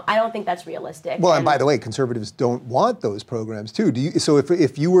 I don't think that's realistic. Well, and by the way, conservatives don't want those programs too. So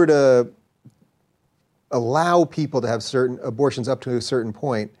if you were to allow people to have certain abortions up to a certain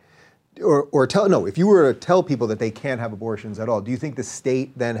point, if you were to tell people that they can't have abortions at all, do you think the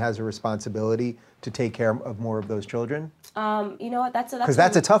state then has a responsibility to take care of more of those children? You know what? That's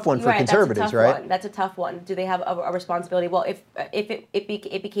a tough one for conservatives, right? That's a tough one. Do they have a responsibility? Well, if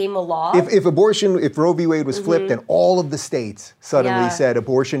it became a law, if Roe v. Wade was flipped and all of the states suddenly said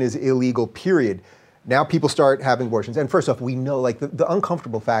abortion is illegal, period. Now people start having abortions. And first off, we know, like, the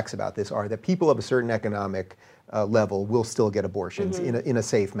uncomfortable facts about this are that people of a certain economic level will still get abortions in a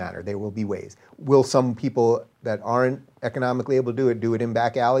safe manner. There will be ways. Will some people that aren't economically able to do it in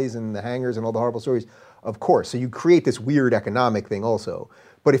back alleys and the hangars and all the horrible stories? Of course. So you create this weird economic thing also.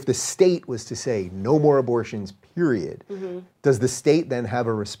 But if the state was to say no more abortions, period, does the state then have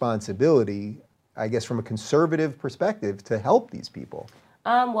a responsibility, I guess, from a conservative perspective, to help these people?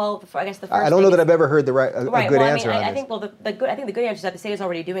 Well, I guess the first. I don't know that I've ever heard a good answer on this. I think the good answer is that the state is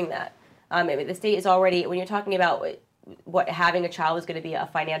already doing that. The state is already, when you're talking about what having a child is going to be a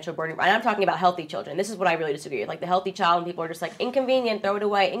financial burden, and I'm talking about healthy children. This is what I really disagree with. Like the healthy child, and people are just like, inconvenient, throw it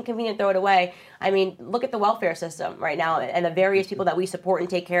away, inconvenient, throw it away. I mean, look at the welfare system right now and the various people that we support and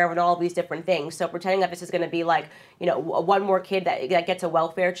take care of and all of these different things. So pretending that this is going to be like, one more kid that gets a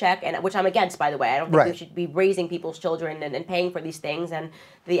welfare check, and which I'm against, by the way. I don't think we should be raising people's children and paying for these things. And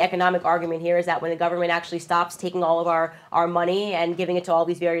the economic argument here is that when the government actually stops taking all of our money and giving it to all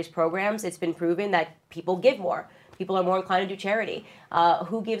these various programs, it's been proven that people give more. People are more inclined to do charity.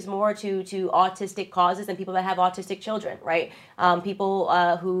 Who gives more to autistic causes than people that have autistic children, right?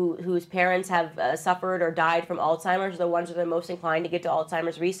 People whose parents have suffered or died from Alzheimer's are the ones that are most inclined to get to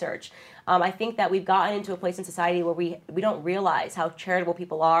Alzheimer's research. I think that we've gotten into a place in society where we don't realize how charitable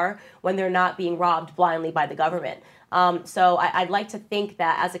people are when they're not being robbed blindly by the government. So I'd like to think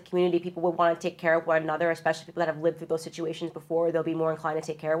that as a community, people would want to take care of one another, especially people that have lived through those situations before. They'll be more inclined to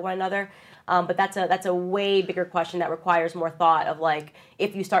take care of one another. But that's a way bigger question that requires more thought of, like,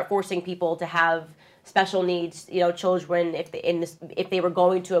 if you start forcing people to have special needs, children, if they were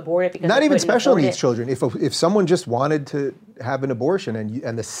going to abort it because not even special needs children. If someone just wanted to have an abortion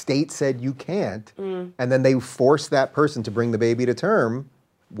and the state said you can't, and then they force that person to bring the baby to term,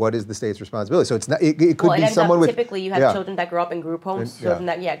 what is the state's responsibility? So it's not. It could be someone with. Typically, you have children that grow up in group homes. Children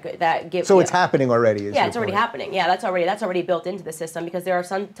that give. So it's happening already. It's already happening. Yeah, that's already built into the system, because there are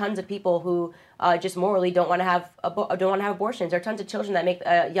tons of people who just morally don't want to have abortions. There are tons of children that make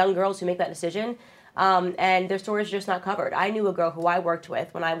young girls who make that decision, and their stories are just not covered. I knew a girl who I worked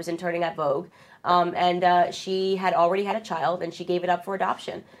with when I was interning at Vogue, and she had already had a child, and she gave it up for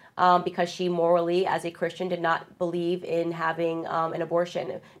adoption. because she morally, as a Christian, did not believe in having an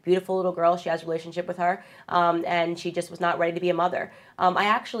abortion. Beautiful little girl, she has a relationship with her, and she just was not ready to be a mother. I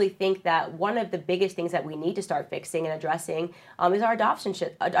actually think that one of the biggest things that we need to start fixing and addressing is our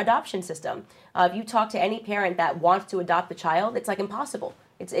adoption system. If you talk to any parent that wants to adopt a child, it's like impossible.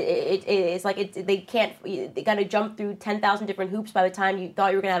 It's like they got to jump through 10,000 different hoops by the time you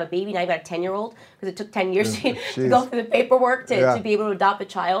thought you were going to have a baby. Now you got a 10-year-old because it took 10 years to go through the paperwork to be able to adopt a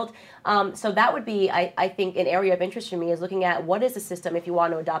child. So that would be, I think, an area of interest for me, is looking at what is the system if you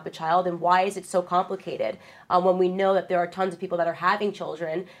want to adopt a child, and why is it so complicated when we know that there are tons of people that are having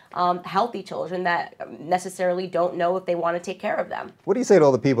children, healthy children, that necessarily don't know if they want to take care of them. What do you say to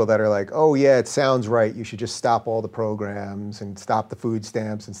all the people that are like, oh yeah, it sounds right, you should just stop all the programs and stop the food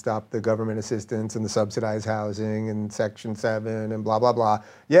stamps and stop the government assistance and the subsidized housing and Section 7 and blah, blah, blah.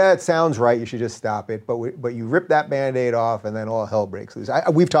 Yeah, it sounds right, you should just stop it, but you rip that Band-Aid off and then all hell breaks loose.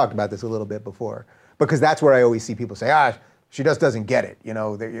 We've talked about this a little bit before, because that's where I always see people say, she just doesn't get it. You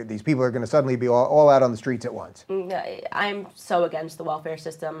know, these people are going to suddenly be all out on the streets at once. I'm so against the welfare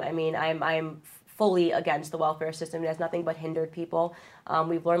system. I mean, I'm fully against the welfare system. It has nothing but hindered people.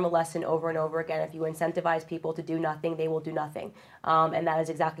 We've learned the lesson over and over again. If you incentivize people to do nothing, they will do nothing. And that is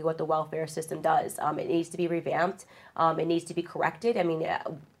exactly what the welfare system does. It needs to be revamped. It needs to be corrected. I mean,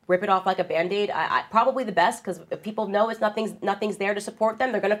 rip it off like a Band-Aid. Probably the best, because if people know nothing's there to support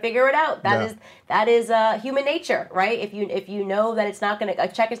them, they're going to figure it out. That is human nature, right? If you know that a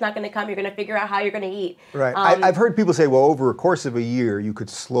check is not going to come, you're going to figure out how you're going to eat. Right. I've heard people say, well, over a course of a year, you could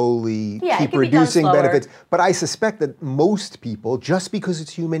slowly keep reducing benefits. But I suspect that most people, just because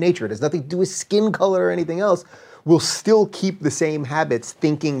it's human nature, it has nothing to do with skin color or anything else, will still keep the same habits,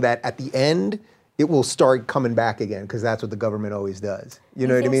 thinking that at the end, it will start coming back again, because that's what the government always does. You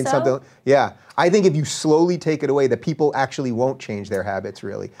know what I mean? So? Yeah. I think if you slowly take it away, that people actually won't change their habits,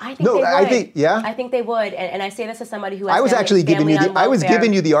 really. I think they would. I think they would. And I say this as somebody who has I was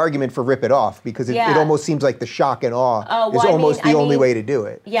giving you the argument for rip it off, because it almost seems like the shock and awe is almost the only way to do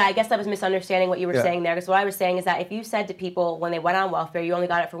it. Yeah, I guess I was misunderstanding what you were saying there, because what I was saying is that if you said to people when they went on welfare, you only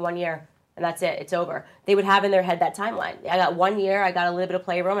got it for 1 year, and that's it, it's over, they would have in their head that timeline. I got 1 year, I got a little bit of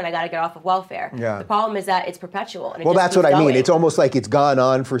playroom, and I got to get off of welfare. Yeah. The problem is that it's perpetual. And that's what I mean. It's almost like it's gone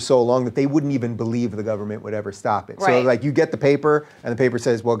on for so long that they wouldn't even believe the government would ever stop it. Right. So like you get the paper, and the paper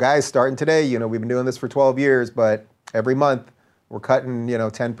says, well, guys, starting today, we've been doing this for 12 years, but every month we're cutting,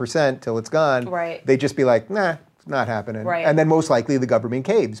 10% till it's gone. Right. They'd just be like, nah, it's not happening. Right. And then most likely the government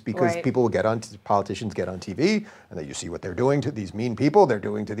caves, because people will politicians get on TV, and then you see what they're doing to these mean people. They're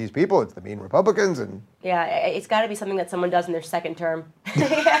doing to these people. It's the mean Republicans. And yeah, it's got to be something that someone does in their second term. You know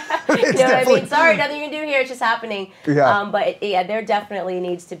what I mean? Sorry, nothing you can do here. It's just happening. Yeah. But there definitely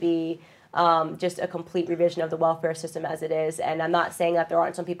needs to be just a complete revision of the welfare system as it is. And I'm not saying that there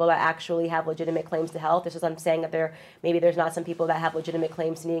aren't some people that actually have legitimate claims to health. It's just I'm saying that maybe there's not some people that have legitimate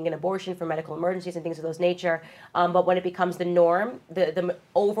claims to needing an abortion for medical emergencies and things of those nature. But when it becomes the norm, the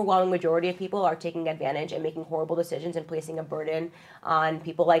overwhelming majority of people are taking advantage and making horrible decisions and placing a burden on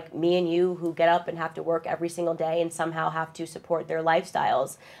people like me and you, who get up and have to work every single day and somehow have to support their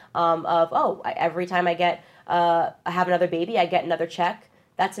lifestyles every time I have another baby, I get another check.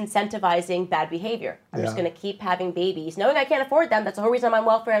 That's incentivizing bad behavior. I'm just going to keep having babies, knowing I can't afford them. That's the whole reason I'm on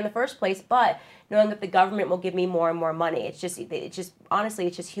welfare in the first place. But knowing that the government will give me more and more money, it's just honestly,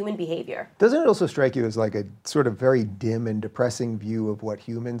 it's just human behavior. Doesn't it also strike you as like a sort of very dim and depressing view of what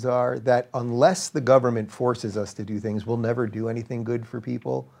humans are? That unless the government forces us to do things, we'll never do anything good for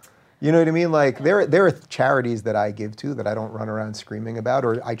people. You know what I mean? Like there are charities that I give to that I don't run around screaming about,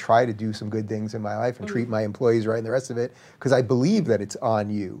 or I try to do some good things in my life and treat my employees right and the rest of it, because I believe that it's on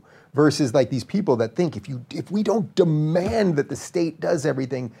you. Versus like these people that think if we don't demand that the state does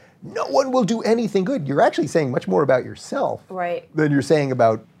everything, no one will do anything good. You're actually saying much more about yourself than you're saying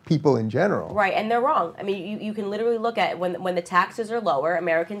about people in general. Right, and they're wrong. I mean, you can literally look at when the taxes are lower,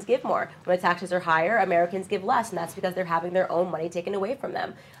 Americans give more. When the taxes are higher, Americans give less, and that's because they're having their own money taken away from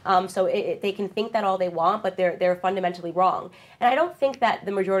them. So they can think that all they want, but they're fundamentally wrong. And I don't think that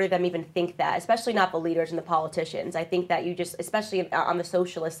the majority of them even think that, especially not the leaders and the politicians. I think that you just, especially on the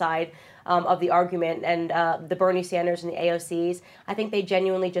socialist side of the argument, and the Bernie Sanders and the AOCs, I think they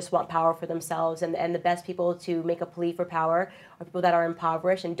genuinely just want power for themselves, and the best people to make a plea for power are people that are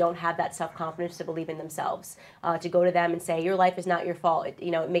impoverished and don't have that self-confidence to believe in themselves. To go to them and say, your life is not your fault.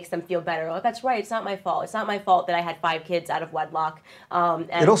 It makes them feel better. Oh, that's right. It's not my fault. It's not my fault that I had 5 kids out of wedlock. And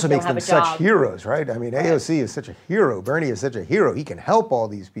it also makes them such job. heroes, right? I mean, AOC is such a hero. Bernie is such a hero. He can help all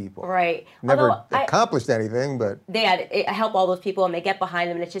these people. Right. Never accomplished anything, but they help all those people, and they get behind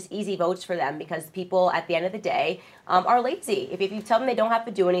them, and it's just easy votes for them because people, at the end of the day, are lazy. If you tell them they don't have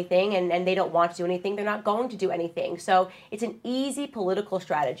to do anything and they don't want to do anything, they're not going to do anything. So it's an easy political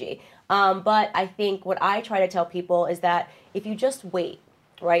strategy. But I think what I try to tell people is that if you just wait,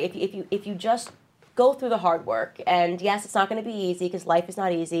 right? If you just go through the hard work, and yes, it's not going to be easy because life is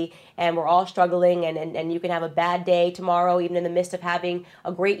not easy, and we're all struggling, and you can have a bad day tomorrow, even in the midst of having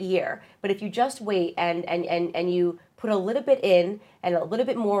a great year. But if you just wait and you put a little bit in and a little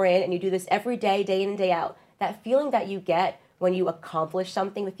bit more in, and you do this every day, day in and day out, that feeling that you get when you accomplish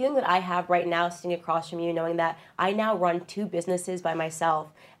something, the feeling that I have right now sitting across from you, knowing that I now run 2 businesses by myself,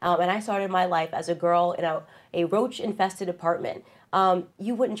 and I started my life as a girl in a roach-infested apartment.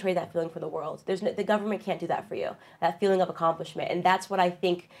 You wouldn't trade that feeling for the world. The government can't do that for you, that feeling of accomplishment. And that's what I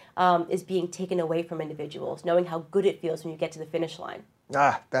think is being taken away from individuals, knowing how good it feels when you get to the finish line.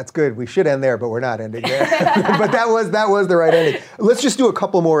 That's good. We should end there, but we're not ending there. But that was the right ending. Let's just do a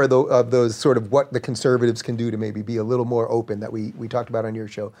couple more of those sort of what the conservatives can do to maybe be a little more open that we talked about on your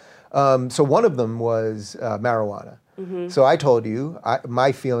show. So one of them was marijuana. Mm-hmm. So I told you,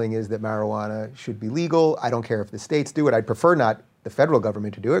 my feeling is that marijuana should be legal. I don't care if the states do it. I'd prefer not the federal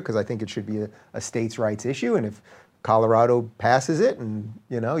government to do it because I think it should be a states' rights issue. And if Colorado passes it and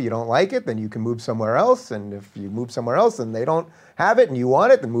you don't like it, then you can move somewhere else. And if you move somewhere else and they don't have it and you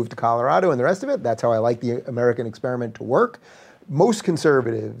want it, then move to Colorado and the rest of it. That's how I like the American experiment to work. Most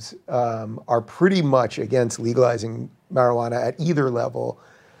conservatives are pretty much against legalizing marijuana at either level.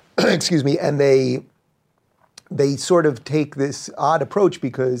 Excuse me. And they sort of take this odd approach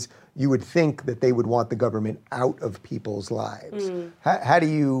because you would think that they would want the government out of people's lives. How do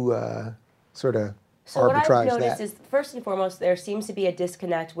you sort of So what arbitrage I've noticed that? is, first and foremost, there seems to be a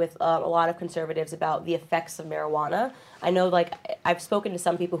disconnect with a lot of conservatives about the effects of marijuana. I know, I've spoken to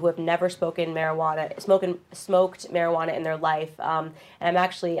some people who have never smoked marijuana in their life, and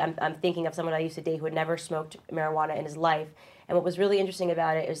I'm thinking of someone I used to date who had never smoked marijuana in his life. And what was really interesting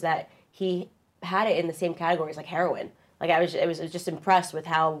about it is that he had it in the same categories like heroin. I was just impressed with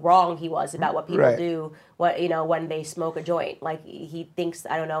how wrong he was about what people do when they smoke a joint. He thinks,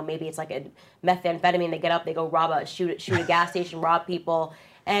 I don't know, maybe it's like a methamphetamine. They get up, they go shoot a gas station, rob people.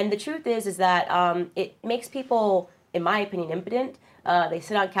 And the truth is that it makes people, in my opinion, impotent. They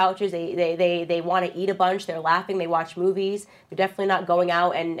sit on couches, they want to eat a bunch, they're laughing, they watch movies. They're definitely not going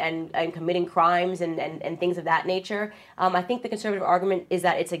out and committing crimes and things of that nature. I think the conservative argument is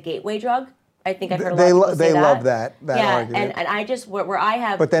that it's a gateway drug. I think I've heard a lot of people say that. They love that argument. And I just, where I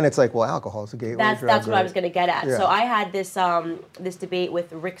have... But then it's like, well, alcohol is a gateway drug. That's what I was going to get at. Yeah. So I had this debate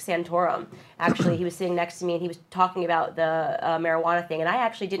with Rick Santorum. Actually, he was sitting next to me, and he was talking about the marijuana thing. And I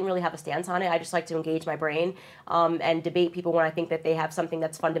actually didn't really have a stance on it. I just like to engage my brain and debate people when I think that they have something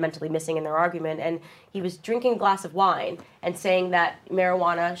that's fundamentally missing in their argument. And he was drinking a glass of wine and saying that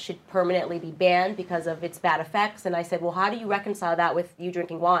marijuana should permanently be banned because of its bad effects. And I said, well, how do you reconcile that with you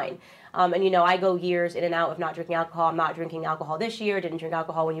drinking wine? And I go years in and out of not drinking alcohol. I'm not drinking alcohol this year. Didn't drink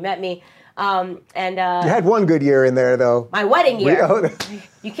alcohol when you met me. You had one good year in there, though. My wedding year.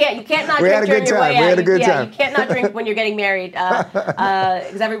 You can't not drink during your wedding. We had a good time. You can't not drink when you're getting married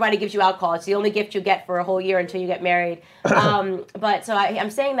because everybody gives you alcohol. It's the only gift you get for a whole year until you get married. But so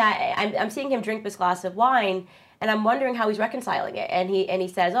I'm saying that I'm seeing him drink this glass of wine, and I'm wondering how he's reconciling it. And he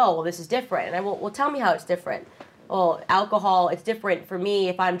says, oh, well, this is different. And I will, well, tell me how it's different. Well, alcohol, it's different for me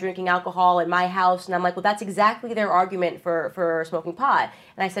if I'm drinking alcohol in my house. And I'm like, well, that's exactly their argument for smoking pot.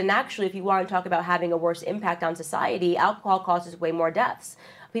 And I said, and actually, if you want to talk about having a worse impact on society, alcohol causes way more deaths.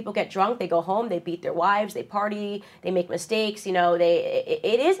 People get drunk, they go home, they beat their wives, they party, they make mistakes. It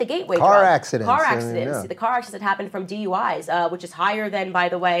is a gateway drug. Car accidents. Yeah. The car accidents that happen from DUIs, which is higher than, by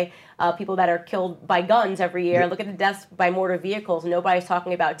the way, people that are killed by guns every year. Look at the deaths by motor vehicles. Nobody's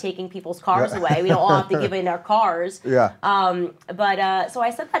talking about taking people's cars away. We don't all have to give in our cars. Yeah. So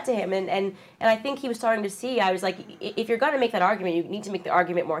I said that to him, and I think he was starting to see. I was like, if you're going to make that argument, you need to make the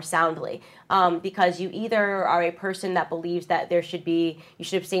argument more soundly, because you either are a person that believes that you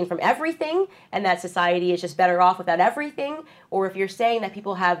should abstain from everything, and that society is just better off without everything, or if you're saying that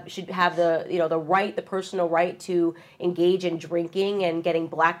people should have the personal right to engage in drinking and getting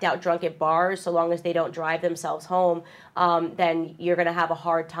blacked out drunk at bars so long as they don't drive themselves home, then you're going to have a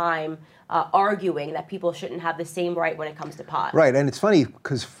hard time arguing that people shouldn't have the same right when it comes to pot. Right, and it's funny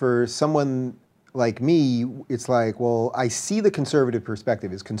because for someone like me, it's like, well, I see the conservative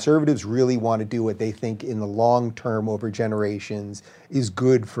perspective is conservatives really want to do what they think in the long term over generations is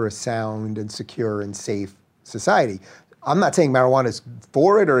good for a sound and secure and safe society. I'm not saying marijuana is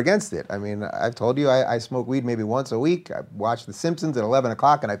for it or against it. I mean, I've told you I smoke weed maybe once a week. I watch The Simpsons at 11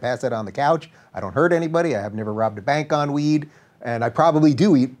 o'clock and I pass it on the couch. I don't hurt anybody. I have never robbed a bank on weed. And I probably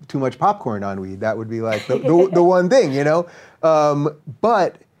do eat too much popcorn on weed. That would be like the one thing, you know?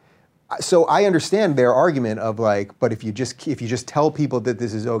 But so I understand their argument of like, but if you just tell people that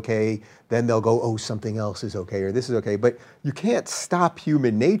this is okay, then they'll go, oh, something else is okay or this is okay. But you can't stop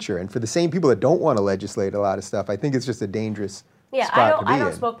human nature. And for the same people that don't want to legislate a lot of stuff, I think it's just a dangerous spot to be I don't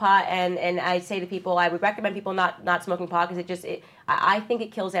in. smoke pot, and I say to people, I would recommend people not smoking pot because I think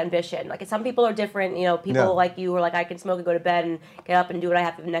it kills ambition. Like some people are different, you know, people like you are like, I can smoke and go to bed and get up and do what I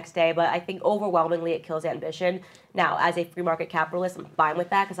have to the next day, but I think overwhelmingly it kills ambition. Now, as a free market capitalist, I'm fine with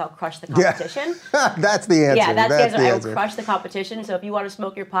that because I'll crush the competition. That's the answer. Yeah, that's the answer. I will crush the competition. So if you want to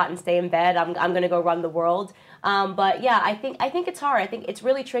smoke your pot and stay in bed, I'm going to go run the world. But yeah, I think it's hard. I think it's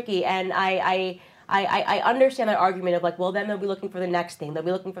really tricky, and I understand that argument of like, well, then they'll be looking for the next thing. They'll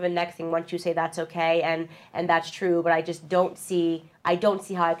be looking for the next thing once you say that's okay, and that's true. But I just don't see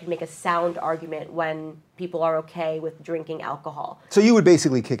how I could make a sound argument when people are okay with drinking alcohol. So you would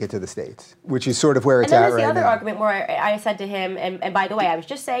basically kick it to the states, which is sort of where it's at right now. And then there's the other argument where I said to him, and by the way, I was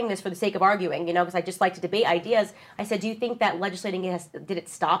just saying this for the sake of arguing, you know, because I just like to debate ideas. I said, do you think that legislating did it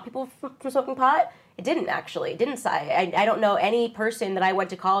stop people from smoking pot? It didn't actually. It didn't. I don't know any person that I went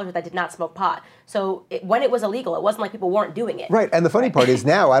to college with that did not smoke pot. So when it was illegal, it wasn't like people weren't doing it. Right, and the funny part is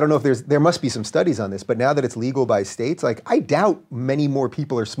now, I don't know if there must be some studies on this, but now that it's legal by states, like I doubt many more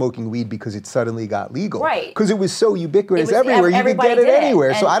people are smoking weed because it suddenly got legal. Right. Because it was so ubiquitous everywhere, you could get it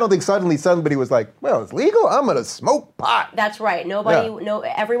anywhere. So I don't think suddenly somebody was like, well, it's legal, I'm going to smoke pot. That's right.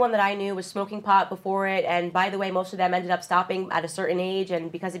 Everyone that I knew was smoking pot before it, and by the way, most of them ended up stopping at a certain age, and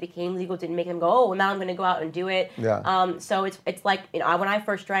because it became legal, didn't make them go, oh, well, now I'm going to go out and do it. Yeah. So it's like, you know, when I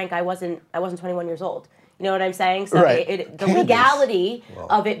first drank, I wasn't 21 years old. You know what I'm saying? So right. The legality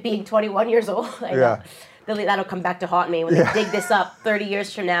of it being 21 years old, that'll come back to haunt me when they dig this up 30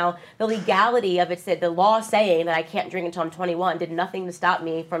 years from now. The legality of it said, the law saying that I can't drink until I'm 21 did nothing to stop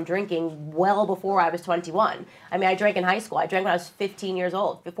me from drinking well before I was 21. I mean, I drank in high school. I drank when I was 15 years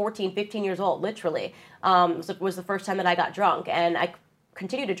old, 14, 15 years old, literally. It was the first time that I got drunk, and I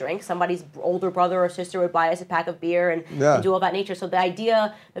continue to drink. Somebody's older brother or sister would buy us a pack of beer and do all that nature. So the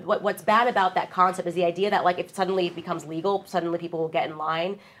idea that what's bad about that concept is the idea that like if suddenly it becomes legal, suddenly people will get in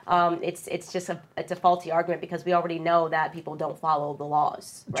line. It's just a faulty argument because we already know that people don't follow the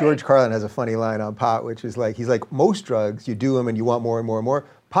laws. Right? George Carlin has a funny line on pot, which is like, he's like, most drugs, you do them and you want more and more and more.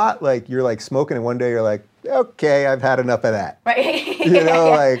 Pot, like you're like smoking and one day you're like, okay, I've had enough of that. Right. You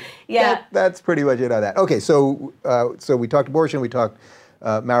know, that's pretty much it on that. Okay, so we talked abortion, we talked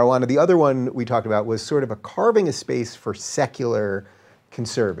marijuana. The other one we talked about was sort of carving a space for secular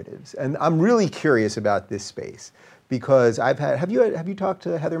conservatives. And I'm really curious about this space because have you talked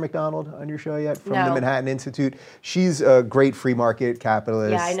to Heather McDonald on your show yet from the Manhattan Institute? She's a great free market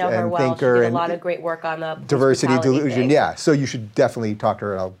capitalist I know her and well. thinker. She did a lot of great work on the diversity delusion. thing. Yeah, so you should definitely talk to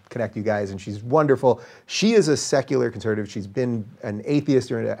her and I'll connect you guys. And she's wonderful. She is a secular conservative. She's been an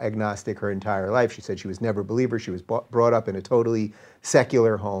atheist or an agnostic her entire life. She said she was never a believer. She was brought up in a totally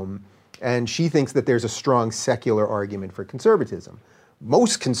secular home. And she thinks that there's a strong secular argument for conservatism.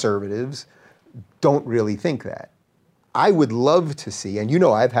 Most conservatives don't really think that. I would love to see, and you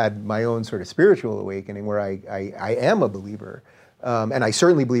know I've had my own sort of spiritual awakening where I am a believer, and I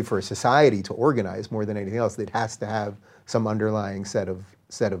certainly believe for a society to organize more than anything else, it has to have some underlying set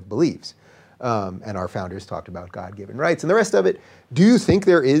of beliefs. And our founders talked about God-given rights and the rest of it. Do you think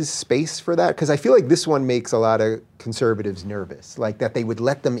there is space for that? Because I feel like this one makes a lot of conservatives nervous, like that they would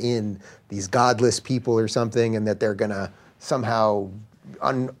let them in, these godless people or something, and that they're going to somehow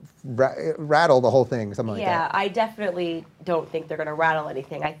rattle the whole thing, something like that. Yeah, I definitely don't think they're going to rattle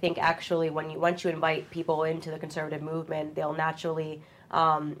anything. I think actually once you invite people into the conservative movement, they'll naturally,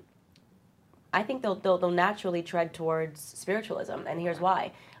 I think they'll naturally tread towards spiritualism, and here's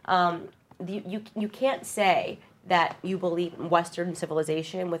why. You can't say that you believe in Western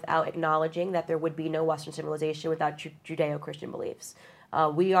civilization without acknowledging that there would be no Western civilization without Judeo-Christian beliefs.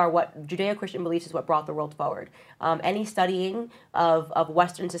 Judeo-Christian beliefs is what brought the world forward. Any studying of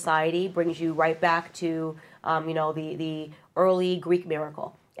Western society brings you right back to, the early Greek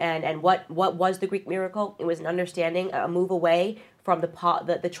miracle. And what was the Greek miracle? It was an understanding, a move away from the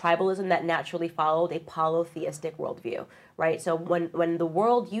tribalism that naturally followed a polytheistic worldview, right? So when the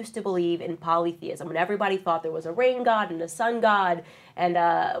world used to believe in polytheism, when everybody thought there was a rain god and a sun god and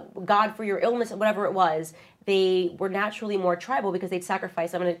God for your illness, whatever it was. They were naturally more tribal because they'd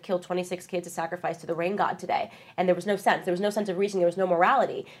sacrifice. I'm going to kill 26 kids to sacrifice to the rain god today. And there was no sense. There was no sense of reasoning. There was no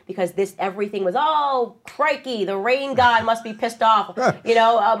morality because everything was, oh, crikey, the rain god must be pissed off.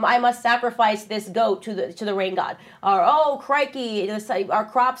 I must sacrifice this goat to the rain god. Or, oh, crikey, our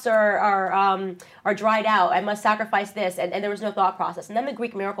crops are dried out. I must sacrifice this. And there was no thought process. And then the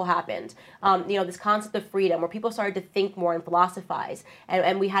Greek miracle happened. This concept of freedom where people started to think more and philosophize.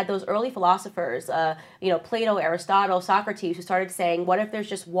 And we had those early philosophers, Plato, Aristotle, Socrates, who started saying, what if there's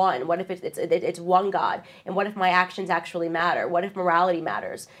just one? What if it's one God? And what if my actions actually matter? What if morality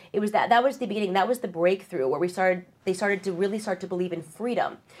matters? It was that was the beginning. That was the breakthrough where they started to really start to believe in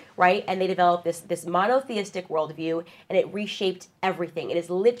freedom, right? And they developed this monotheistic worldview, and it reshaped everything. It is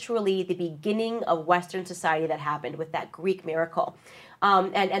literally the beginning of Western society that happened with that Greek miracle.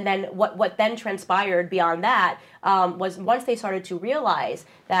 And then what then transpired beyond that was once they started to realize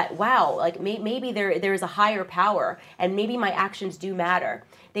that, wow, like maybe there is a higher power and maybe my actions do matter.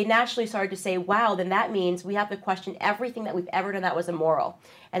 They naturally started to say, wow, then that means we have to question everything that we've ever done that was immoral.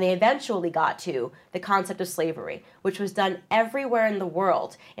 And they eventually got to the concept of slavery, which was done everywhere in the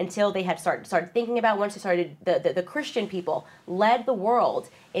world until they had started thinking about, once they started, the Christian people led the world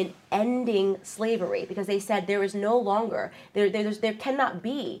in ending slavery because they said there is no longer, there cannot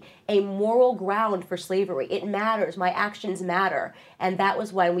be a moral ground for slavery. It matters. My actions matter. And that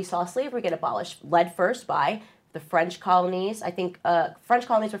was when we saw slavery get abolished, led first by the French colonies. I think French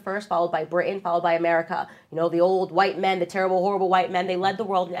colonies were first, followed by Britain, followed by America. The old white men, the terrible, horrible white men, they led the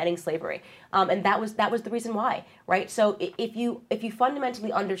world in ending slavery. And that was the reason why, right? So if you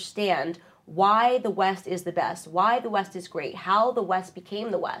fundamentally understand why the West is the best, why the West is great, how the West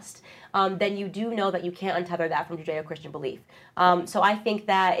became the West, then you do know that you can't untether that from Judeo-Christian belief. So I think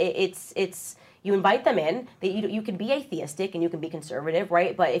that it's you invite them in, that you can be atheistic and you can be conservative,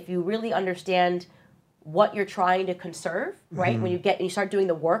 right? But if you really understand what you're trying to conserve, right? Mm-hmm. When you start doing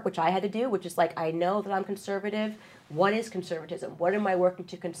the work, which I had to do, which is like, I know that I'm conservative. What is conservatism? What am I working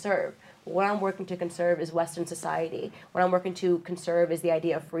to conserve? What I'm working to conserve is Western society. What I'm working to conserve is the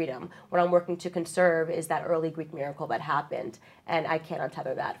idea of freedom. What I'm working to conserve is that early Greek miracle that happened. And I can't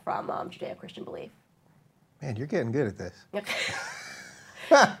untether that from Judeo-Christian belief. Man, you're getting good at this.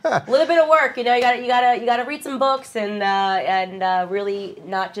 A little bit of work, you gotta read some books and really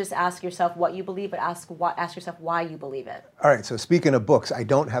not just ask yourself what you believe, but ask yourself why you believe it. All right. So speaking of books, I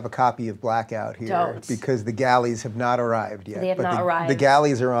don't have a copy of Blackout here because the galleys have not arrived yet. They have not arrived. The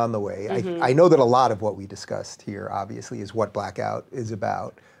galleys are on the way. Mm-hmm. I know that a lot of what we discussed here, obviously, is what Blackout is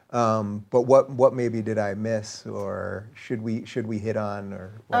about. But what maybe did I miss, or should we hit on,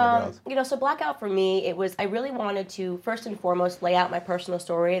 or whatever else? So Blackout for me, I really wanted to first and foremost lay out my personal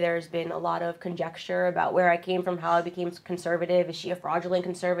story. There's been a lot of conjecture about where I came from, how I became conservative. Is she a fraudulent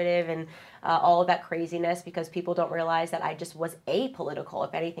conservative? And all of that craziness, because people don't realize that I just was apolitical,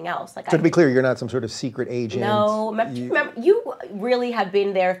 if anything else. So to be clear, you're not some sort of secret agent. No, remember, you really have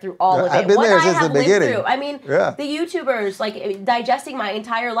been there through all of it. I've been there since the beginning. I mean, the YouTubers, like, digesting my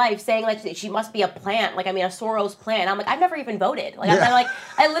entire life, saying, like, she must be a plant, like, I mean, a Soros plant. I'm like, I've never even voted. Like,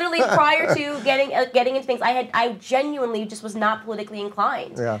 I literally, prior to getting into things, I genuinely just was not politically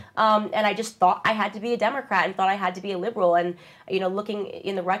inclined. Yeah. And I just thought I had to be a Democrat and thought I had to be a liberal. And, looking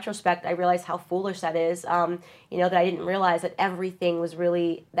in the retrospect, I realized how foolish that is. That I didn't realize that everything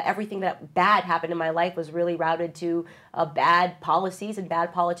that bad happened in my life was really routed to bad policies and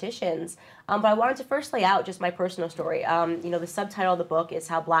bad politicians. But I wanted to first lay out just my personal story. The subtitle of the book is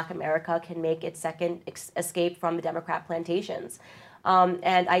How Black America Can Make Its Second Escape from the Democrat Plantations.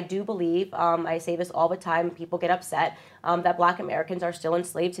 And I do believe, I say this all the time, people get upset, that Black Americans are still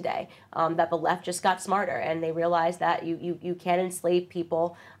enslaved today, that the left just got smarter and they realized that you can't enslave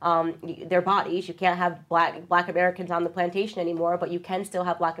people, their bodies. You can't have Black Americans on the plantation anymore, but you can still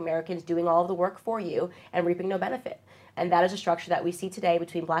have Black Americans doing all of the work for you and reaping no benefit. And that is a structure that we see today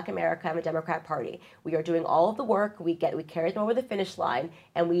between Black America and the Democrat Party. We are doing all of the work, we carry them over the finish line,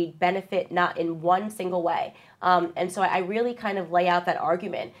 and we benefit not in one single way. And so I really kind of lay out that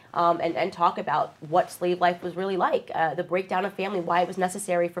argument and talk about what slave life was really like, the breakdown of family, why it was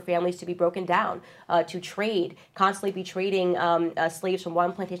necessary for families to be broken down, to trade, constantly be trading slaves from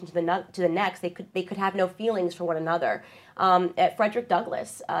one plantation to the next. They could have no feelings for one another. Frederick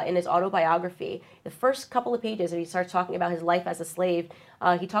Douglass, in his autobiography, the first couple of pages, he starts talking about his life as a slave.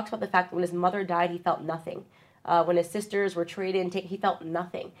 He talks about the fact that when his mother died, he felt nothing. When his sisters were traded, he felt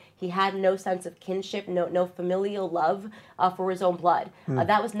nothing. He had no sense of kinship, no familial love for his own blood.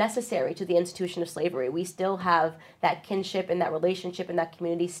 That was necessary to the institution of slavery. We still have that kinship and that relationship and that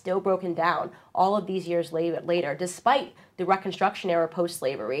community still broken down all of these years later, despite the Reconstruction era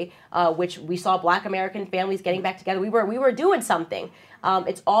post-slavery, which we saw Black American families getting back together. We were doing something.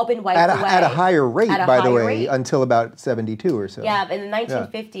 It's all been wiped away. At a higher rate, by the way, until about 72 or so. Yeah, in the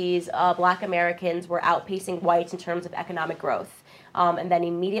 1950s, Black Americans were outpacing whites in terms of economic growth. And then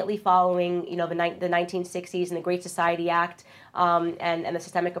immediately following, the 1960s and the Great Society Act and the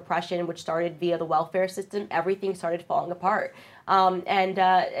systemic oppression, which started via the welfare system, everything started falling apart.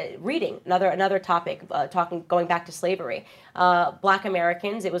 Reading, another topic, going back to slavery. Black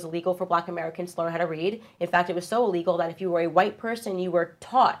Americans, it was illegal for Black Americans to learn how to read. In fact, it was so illegal that if you were a white person, you were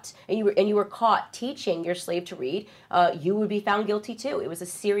taught and you were caught teaching your slave to read, you would be found guilty too. It was a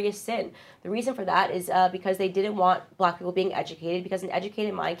serious sin. The reason for that is because they didn't want Black people being educated, because an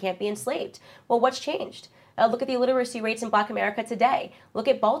educated mind can't be enslaved. Well, what's changed? Look at the illiteracy rates in Black America today. Look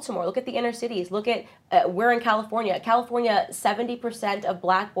at Baltimore. Look at the inner cities. Look at, we're in California. California, 70% of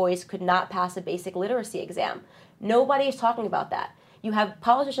Black boys could not pass a basic literacy exam. Nobody is talking about that. You have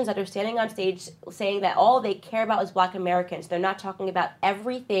politicians that are standing on stage saying that all they care about is Black Americans. They're not talking about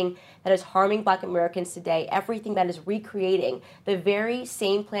everything that is harming Black Americans today, everything that is recreating the very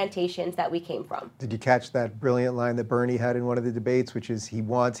same plantations that we came from. Did you catch that brilliant line that Bernie had in one of the debates, which is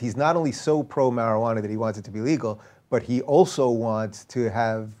he's not only so pro-marijuana that he wants it to be legal, but he also wants to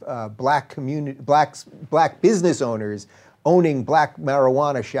have black business owners owning Black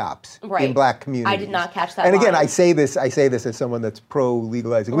marijuana shops in Black communities. I did not catch that. And again, I say this as someone that's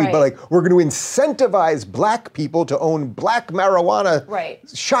pro-legalizing weed, but like we're going to incentivize Black people to own Black marijuana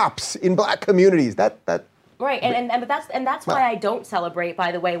shops in Black communities. Right, and that's why I don't celebrate,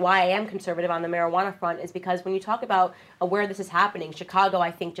 by the way, why I am conservative on the marijuana front is because when you talk about where this is happening, Chicago,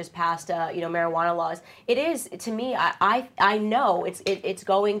 I think, just passed marijuana laws. It is, to me, I know it's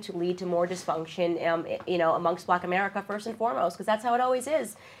going to lead to more dysfunction, amongst Black America first and foremost, because that's how it always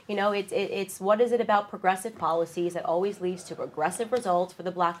is. It's what is it about progressive policies that always leads to progressive results for the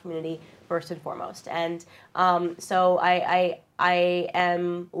Black community first and foremost, and so I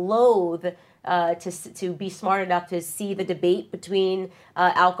am loath to be smart enough to see the debate between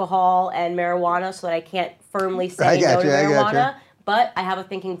alcohol and marijuana, so that I can't firmly say no to marijuana. But I have a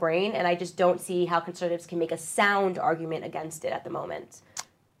thinking brain, and I just don't see how conservatives can make a sound argument against it at the moment.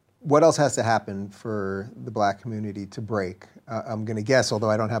 What else has to happen for the Black community to break? I'm going to guess,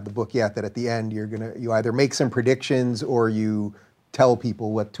 although I don't have the book yet, that at the end you either make some predictions or you tell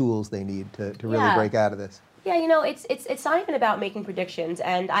people what tools they need to really break out of this. Yeah, it's not even about making predictions,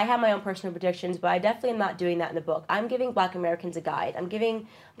 and I have my own personal predictions, but I definitely am not doing that in the book. I'm giving Black Americans a guide. I'm giving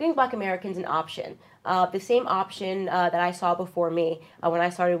Black Americans an option, the same option that I saw before me when I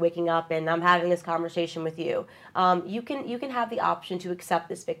started waking up, and I'm having this conversation with you. You can have the option to accept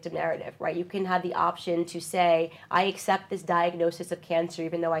this victim narrative, right? You can have the option to say, I accept this diagnosis of cancer,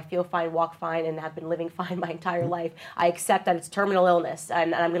 even though I feel fine, walk fine, and have been living fine my entire life. I accept that it's terminal illness,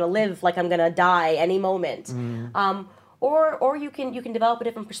 and I'm going to live like I'm going to die any moment. Or you can develop a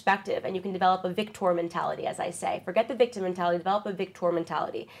different perspective, and you can develop a victor mentality, as I say. Forget the victim mentality, develop a victor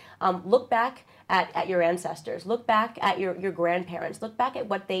mentality. Look back at your ancestors. Look back at your grandparents. Look back at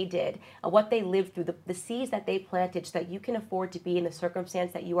what they did, what they lived through, the seeds that they planted, so that you can afford to be in the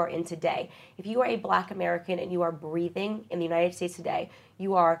circumstance that you are in today. If you are a Black American and you are breathing in the United States today,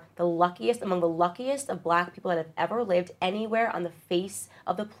 you are the luckiest, among the luckiest of Black people that have ever lived anywhere on the face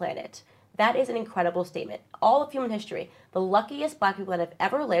of the planet. That is an incredible statement. All of human history, the luckiest Black people that have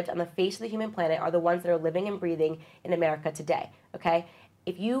ever lived on the face of the human planet are the ones that are living and breathing in America today, okay?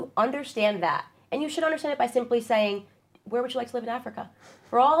 If you understand that, and you should understand it by simply saying, where would you like to live in Africa?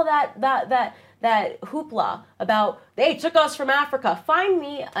 For all that hoopla about, they took us from Africa, find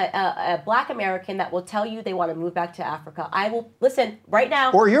me a Black American that will tell you they want to move back to Africa. I will, listen, right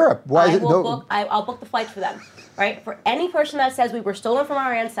now. Or Europe. Why is it no? I'll book the flights for them. Right? For any person that says we were stolen from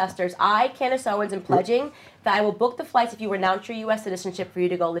our ancestors, I, Candace Owens, am pledging that I will book the flights if you renounce your U.S. citizenship for you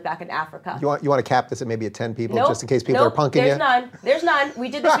to go live back in Africa. You want to cap this at maybe at 10 people, just in case people are punking you? There's none. We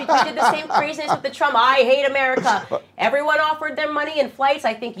did this. We did the same craziness with the Trump. I hate America. Everyone offered them money and flights.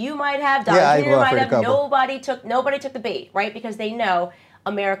 I think you might have. Don Jr. might have. Nobody took the bait, right? Because they know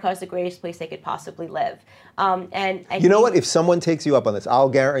America is the greatest place they could possibly live. And you know what? If someone takes you up on this, I'll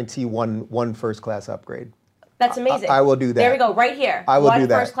guarantee one first class upgrade. That's amazing. I will do that. There we go, right here. I will do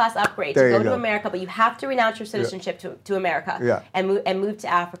that. One first-class upgrade to go to America, but you have to renounce your citizenship to America and move to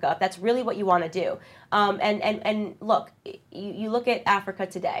Africa. If that's really what you want to do. And look, you look at Africa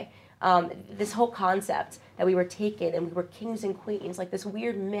today. This whole concept that we were taken and we were kings and queens, like this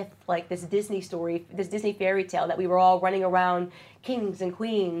weird myth, like this Disney story, this Disney fairy tale that we were all running around kings and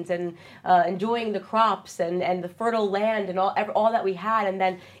queens and enjoying the crops and the fertile land and all that we had, and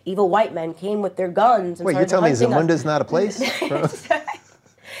then evil white men came with their guns. And wait, you're telling me Zamunda's not a place?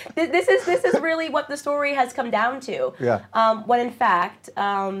 This is really what the story has come down to. Yeah. When in fact,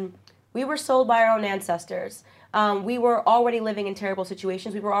 we were sold by our own ancestors. We were already living in terrible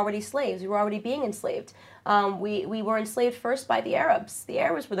situations. We were already slaves. We were already being enslaved. We were enslaved first by the Arabs. The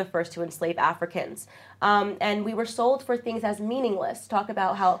Arabs were the first to enslave Africans. And we were sold for things as meaningless. Talk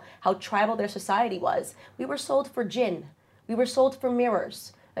about how tribal their society was. We were sold for jinn. We were sold for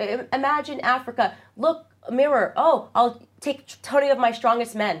mirrors. Imagine Africa. Look, a mirror. Oh, I'll take 20 of my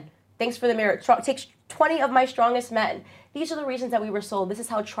strongest men. Thanks for the mirror. Take 20 of my strongest men. These are the reasons that we were sold. This is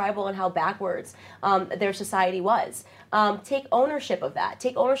how tribal and how backwards their society was. Take ownership of that.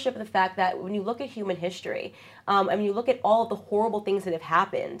 Take ownership of the fact that when you look at human history, and when you look at all of the horrible things that have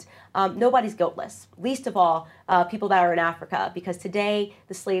happened, nobody's guiltless. Least of all, people that are in Africa, because today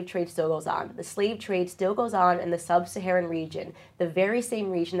the slave trade still goes on. The slave trade still goes on in the sub-Saharan region, the very same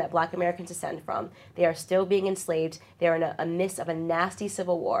region that Black Americans descend from. They are still being enslaved. They are in a midst of a nasty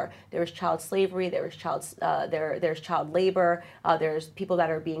civil war. There is child slavery. There is there's child labor. There's people that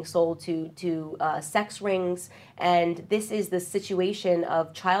are being sold to sex rings. And this is the situation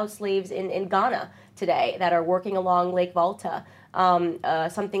of child slaves in Ghana today that are working along Lake Volta.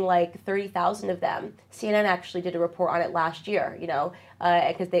 Something like 30,000 of them. CNN actually did a report on it last year,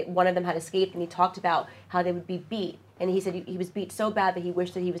 because one of them had escaped, and he talked about how they would be beat. And he said he was beat so bad that he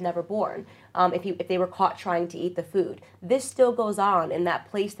wished that he was never born if they were caught trying to eat the food. This still goes on in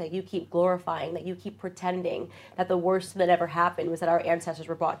that place that you keep glorifying, that you keep pretending that the worst that ever happened was that our ancestors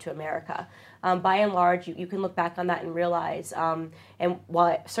were brought to America. By and large, you can look back on that and realize, and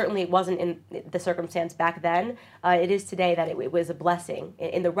while certainly it wasn't in the circumstance back then, it is today that it was a blessing.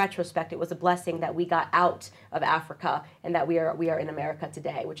 In the retrospect, it was a blessing that we got out of Africa and that we are in America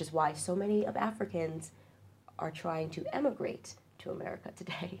today, which is why so many of Africans are trying to emigrate to America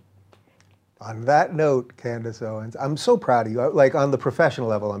today. On that note, Candace Owens, I'm so proud of you. Like, on the professional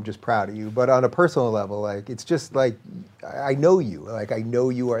level, I'm just proud of you. But on a personal level, like, it's just like, I know you. Like, I know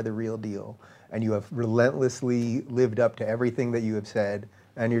you are the real deal. And you have relentlessly lived up to everything that you have said.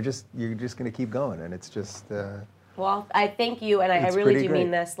 And you're just going to keep going. And it's just... Well, I thank you, and I really do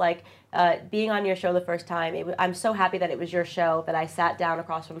mean this. Like, being on your show the first time, I'm so happy that it was your show, that I sat down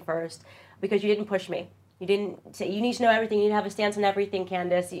across from first, because you didn't push me. You didn't say, you need to know everything, you need to have a stance on everything,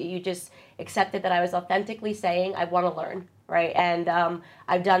 Candace. You just accepted that I was authentically saying, I want to learn, right? And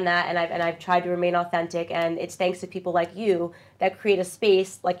I've done that, and I've tried to remain authentic, and it's thanks to people like you that create a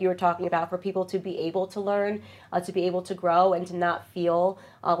space, like you were talking about, for people to be able to learn, to be able to grow, and to not feel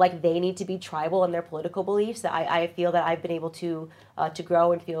like they need to be tribal in their political beliefs. That I feel that I've been able to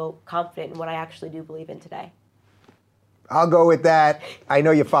grow and feel confident in what I actually do believe in today. I'll go with that. I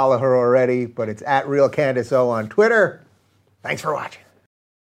know you follow her already, but it's @RealCandaceO on Twitter. Thanks for watching.